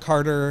Javon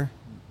Carter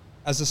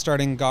as a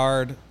starting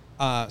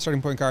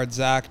point guard,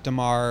 Zach,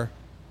 DeMar.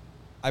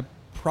 I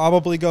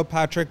probably go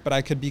Patrick, but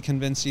I could be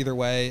convinced either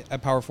way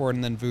at power forward,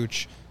 and then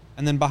Vooch.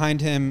 And then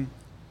behind him,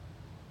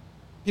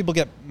 people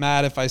get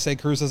mad if I say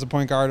Cruz as a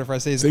point guard, if I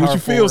say he's a power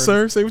forward. Say what you feel,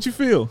 sir. Say what you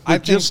feel. I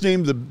just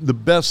named the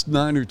best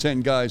 9 or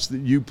 10 guys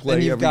that you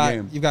play every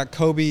game. You've got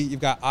Coby, you've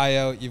got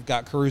Ayo, you've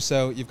got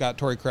Caruso, you've got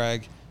Torrey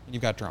Craig, and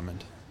you've got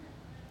Drummond.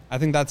 I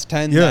think that's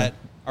 10 that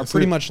are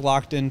pretty much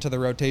locked into the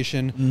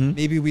rotation. Mm-hmm.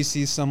 Maybe we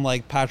see some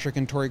Patrick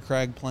and Torrey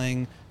Craig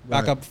playing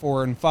backup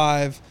 4 and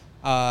 5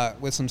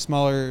 with some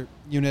smaller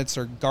units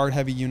or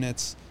guard-heavy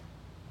units.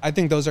 I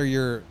think those are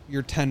your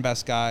 10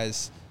 best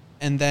guys.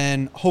 And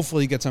then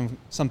hopefully you get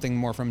something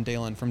more from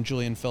Dalen, from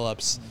Julian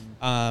Phillips,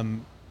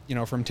 from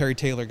Terry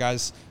Taylor,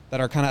 guys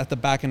that are kind of at the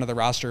back end of the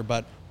roster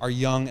but are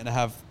young and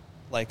have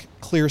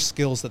clear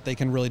skills that they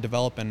can really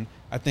develop and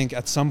I think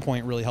at some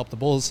point really help the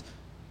Bulls.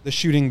 The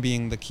shooting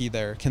being the key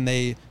there. Can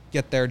they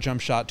get their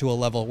jump shot to a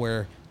level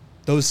where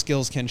those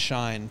skills can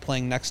shine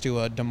playing next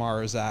to a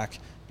DeMar or Zach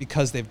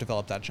because they've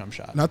developed that jump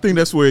shot? And I think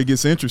that's where it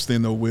gets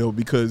interesting though, Will,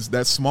 because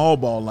that small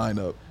ball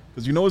lineup,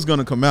 because it's going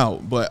to come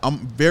out, but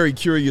I'm very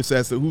curious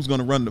as to who's going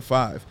to run the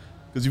 5.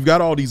 Because you've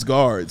got all these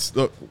guards.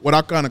 What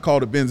I kind of call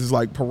the Benz is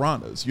like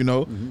piranhas,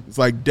 Mm-hmm. It's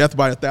like death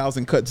by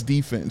 1,000 cuts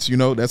defense,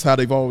 That's how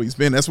they've always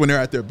been. That's when they're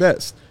at their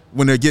best,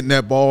 when they're getting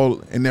that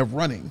ball and they're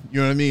running. You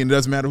know what I mean? It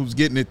doesn't matter who's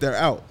getting it, they're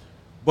out.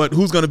 But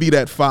who's going to be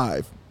that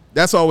 5?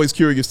 That's always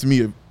curious to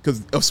me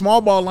because a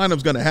small ball lineup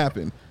is going to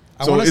happen.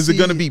 So is it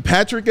going to be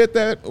Patrick at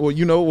that? Or,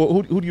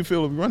 who do you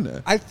feel will run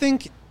that? I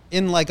think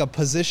in a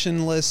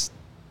positionless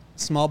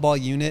small ball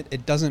unit,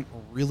 it doesn't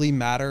really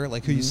matter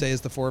who you say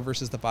is the 4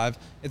 versus the 5.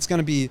 It's going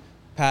to be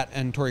Pat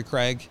and Torrey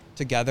Craig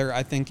together,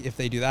 I think, if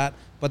they do that.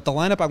 But the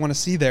lineup I want to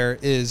see there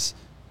is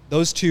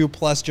those 2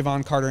 plus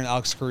Javon Carter and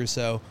Alex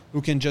Caruso,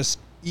 who can just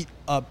eat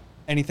up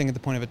anything at the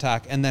point of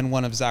attack, and then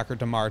one of Zach or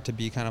DeMar to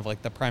be kind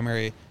of the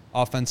primary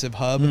offensive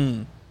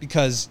hub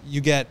because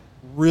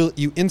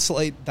you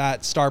insulate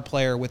that star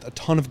player with a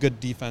ton of good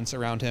defense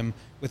around him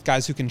with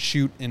guys who can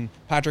shoot in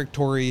Patrick,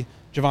 Torrey,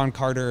 Javon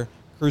Carter.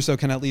 Caruso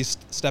can at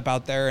least step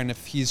out there, and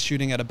if he's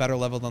shooting at a better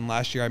level than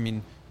last year, I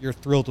mean, you're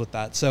thrilled with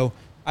that. So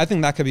I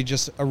think that could be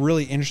just a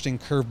really interesting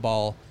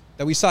curveball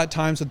that we saw at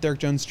times with Derek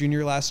Jones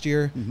Jr. last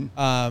year.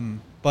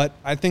 But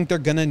I think they're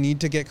going to need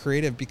to get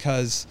creative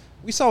because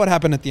we saw what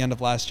happened at the end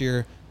of last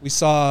year. We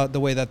saw the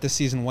way that this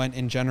season went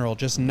in general,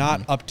 just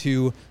not up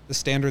to the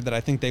standard that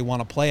I think they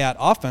want to play at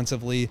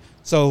offensively.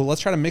 So let's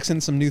try to mix in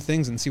some new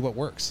things and see what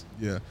works.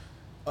 Yeah.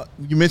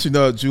 You mentioned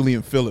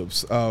Julian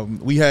Phillips.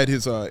 We had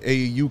his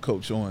AAU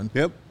coach on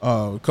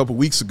a couple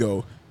weeks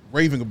ago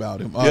raving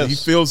about him. He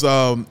feels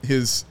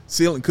his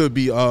ceiling could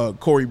be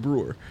Corey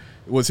Brewer.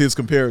 Was his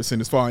comparison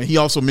as far. And he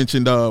also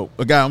mentioned a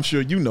guy I'm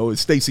sure you know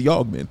is Stacey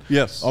Augmon.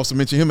 Yes. Also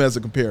mentioned him as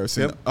a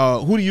comparison.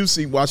 Who do you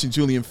see watching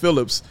Julian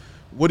Phillips?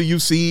 What do you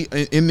see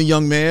in the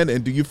young man,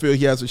 and do you feel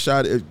he has a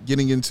shot at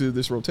getting into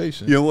this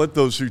rotation? You know what?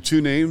 Those are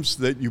two names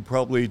that you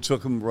probably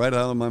took them right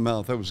out of my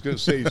mouth. I was going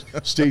to say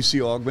Stacey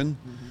Augmon,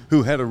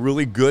 who had a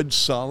really good,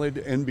 solid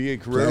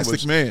NBA career.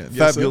 Classic man.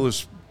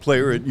 Fabulous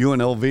player at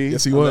UNLV.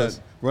 Yes, he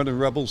was. Running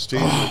Rebels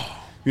team.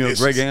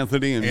 Greg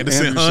Anthony and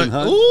Anderson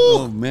Hunt. Ooh.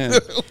 Oh, man.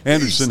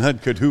 Anderson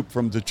Hunt could hoop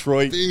from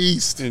Detroit.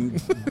 Beast. And,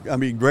 I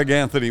mean, Greg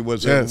Anthony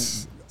was an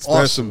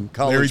awesome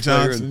college Larry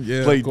player Johnson,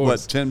 and played,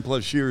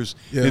 10-plus years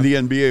in the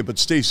NBA. But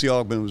Stacey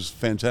Augmon was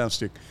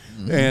fantastic.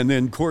 And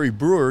then Corey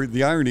Brewer,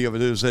 the irony of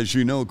it is, as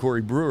you know,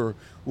 Corey Brewer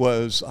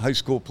was High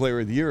School Player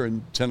of the Year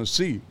in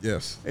Tennessee.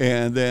 Yes.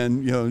 And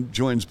then,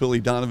 joins Billy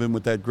Donovan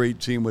with that great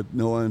team with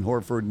Noah and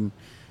Horford and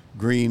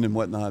Green and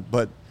whatnot.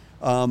 But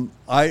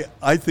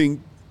I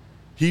think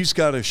he's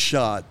got a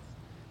shot,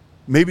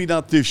 maybe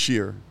not this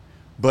year,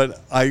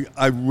 but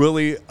I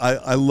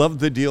love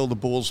the deal the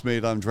Bulls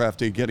made on draft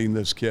day getting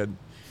this kid.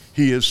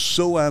 He is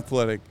so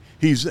athletic.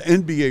 He's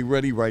NBA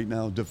ready right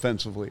now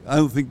defensively. I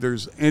don't think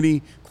there's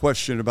any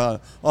question about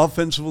it.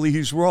 Offensively,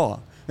 he's raw,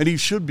 and he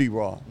should be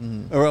raw.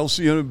 Or else,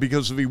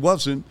 because if he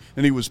wasn't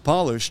and he was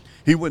polished,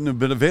 he wouldn't have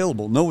been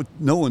available. No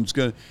one's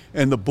going to.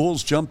 And the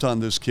Bulls jumped on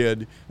this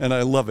kid, and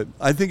I love it.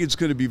 I think it's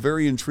going to be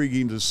very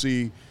intriguing to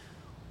see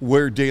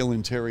where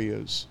Dalen Terry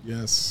is.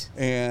 Yes.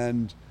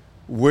 And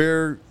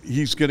where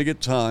he's going to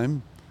get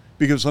time,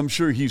 because I'm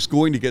sure he's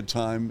going to get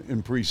time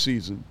in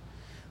preseason.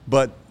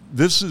 But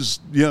this is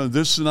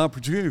an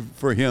opportunity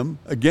for him,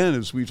 again,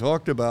 as we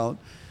talked about,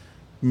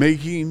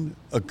 making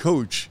a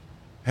coach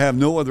have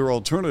no other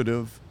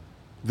alternative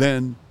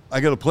than,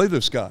 I got to play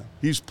this guy.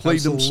 He's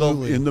played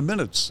himself in the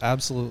minutes.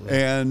 Absolutely.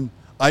 And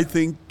I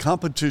think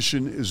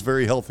competition is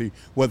very healthy,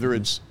 whether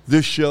it's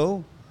this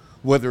show,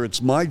 whether it's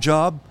my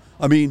job.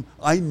 I mean,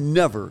 I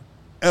never,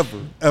 ever,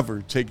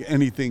 ever take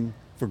anything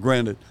for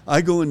granted. I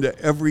go into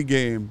every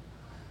game,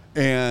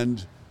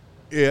 and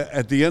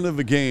at the end of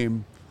a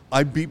game,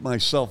 I beat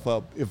myself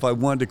up if I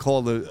wanted to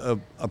call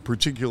a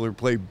particular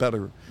play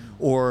better.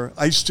 Or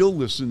I still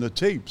listen to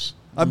tapes.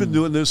 I've been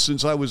doing this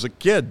since I was a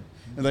kid,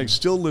 and I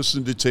still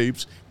listen to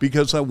tapes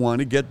because I want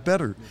to get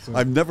better.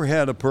 I've never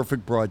had a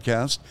perfect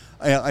broadcast.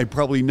 I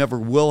probably never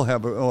will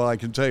have I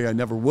can tell you I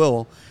never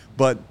will.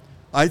 But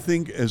I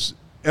think as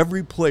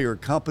every player,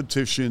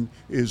 competition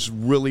is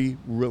really,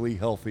 really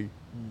healthy.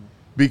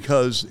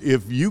 Because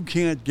if you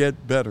can't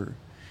get better,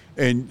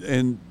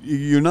 and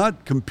you're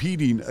not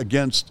competing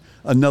against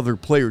another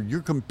player,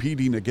 you're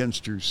competing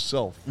against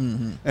yourself.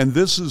 And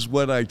this is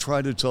what I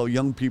try to tell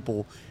young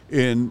people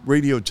in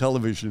radio,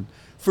 television.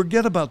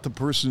 Forget about the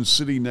person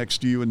sitting next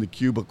to you in the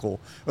cubicle,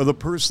 or the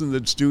person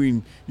that's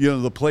doing,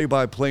 the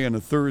play-by-play on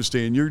a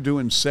Thursday, and you're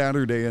doing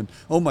Saturday, and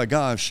oh my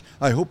gosh,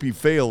 I hope he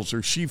fails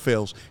or she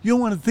fails. You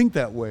don't want to think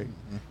that way.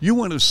 You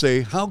want to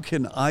say, how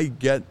can I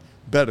get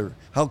better?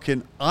 How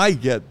can I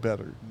get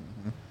better?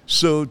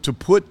 So to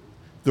put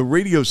the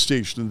radio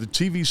station and the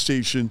TV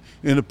station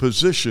in a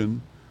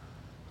position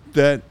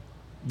that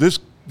this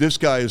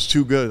guy is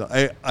too good,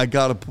 I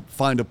got to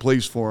find a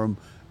place for him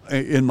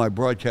in my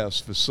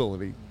broadcast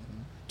facility.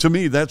 To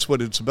me, that's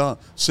what it's about.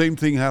 Same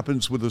thing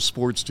happens with a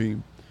sports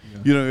team.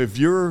 If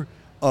you're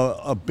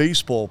a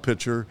baseball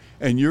pitcher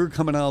and you're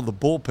coming out of the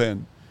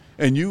bullpen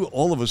and you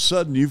all of a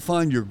sudden you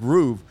find your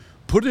groove,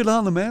 put it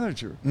on the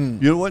manager. You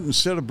know what?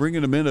 Instead of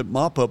bringing him in at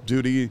mop-up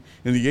duty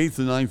in the 8th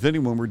and 9th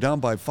inning when we're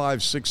down by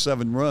 5, 6,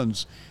 7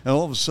 runs, and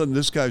all of a sudden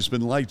this guy's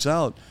been lights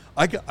out,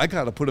 I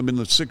got to put him in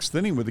the 6th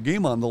inning with the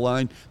game on the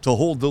line to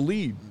hold the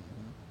lead.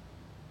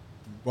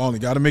 Well, you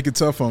got to make it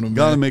tough on him.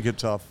 Got to make it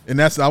tough. And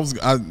that was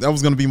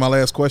going to be my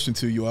last question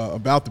to you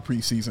about the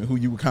preseason, who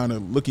you were kind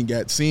of looking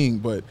at seeing.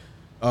 But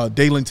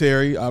Dalen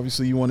Terry,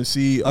 obviously, you want to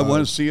see. I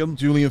want to see him.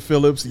 Julian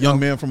Phillips, young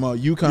man from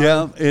UConn.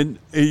 Yeah,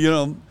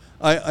 and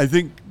I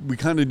think we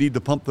kind of need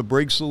to pump the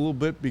brakes a little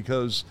bit,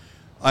 because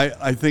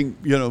I think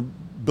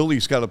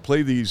Billy's got to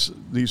play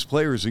these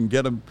players and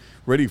get them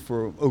ready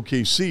for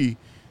OKC.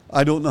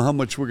 I don't know how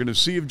much we're going to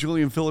see of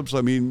Julian Phillips.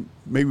 I mean,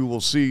 maybe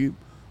we'll see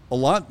a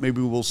lot, maybe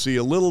we'll see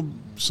a little,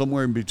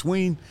 somewhere in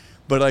between.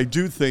 But I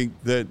do think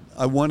that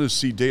I want to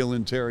see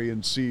Dalen Terry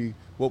and see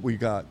what we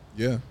got.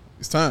 Yeah,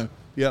 it's time.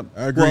 Yeah,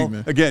 I agree,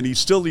 man. Again, he's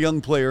still a young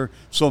player,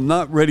 so I'm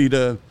not ready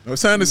to. No,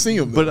 it's time to see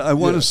him, though. But I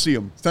want to see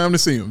him. It's time to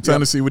see him.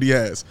 Time to see what he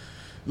has.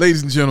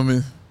 Ladies and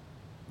gentlemen,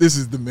 this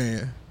is the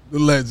man, The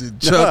legend.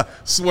 Chuck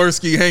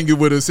Swirsky hanging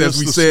with us, as Just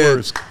we the said,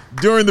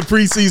 Swirsk. during the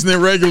preseason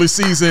and regular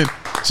season.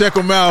 Check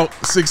him out,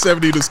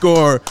 670 The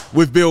Score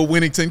with Bill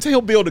Winnington.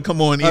 Tell Bill to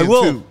come on in, I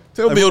will. too.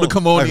 Tell Bill to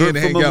come on I in heard and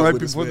from hang him out right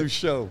with us, before man. the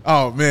show.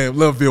 Oh, man.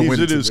 Love Bill He's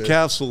Winnington. at his man.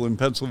 castle in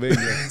Pennsylvania.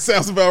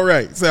 Sounds about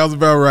right. Sounds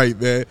about right,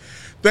 man.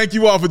 Thank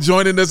you all for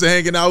joining us and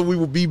hanging out. We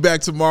will be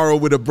back tomorrow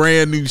with a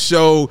brand new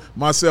show.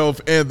 Myself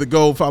and the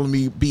Go. Follow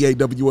me,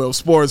 BAWL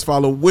Sports.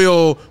 Follow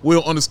Will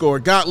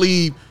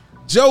 _Gottlieb.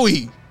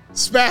 Joey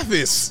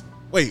Spathis.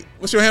 Wait,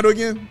 what's your handle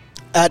again?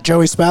 At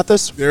Joey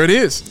Spathis. There it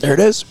is. There it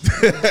is.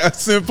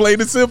 Plain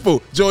and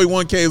simple. Joey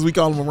 1K, as we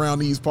call him around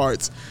these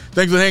parts.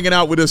 Thanks for hanging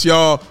out with us,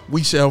 y'all.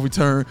 We shall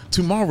return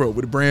tomorrow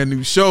with a brand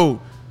new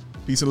show.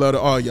 Peace and love to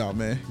all y'all,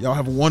 man. Y'all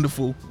have a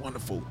wonderful,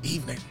 wonderful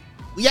evening.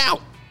 We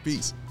out.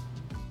 Peace.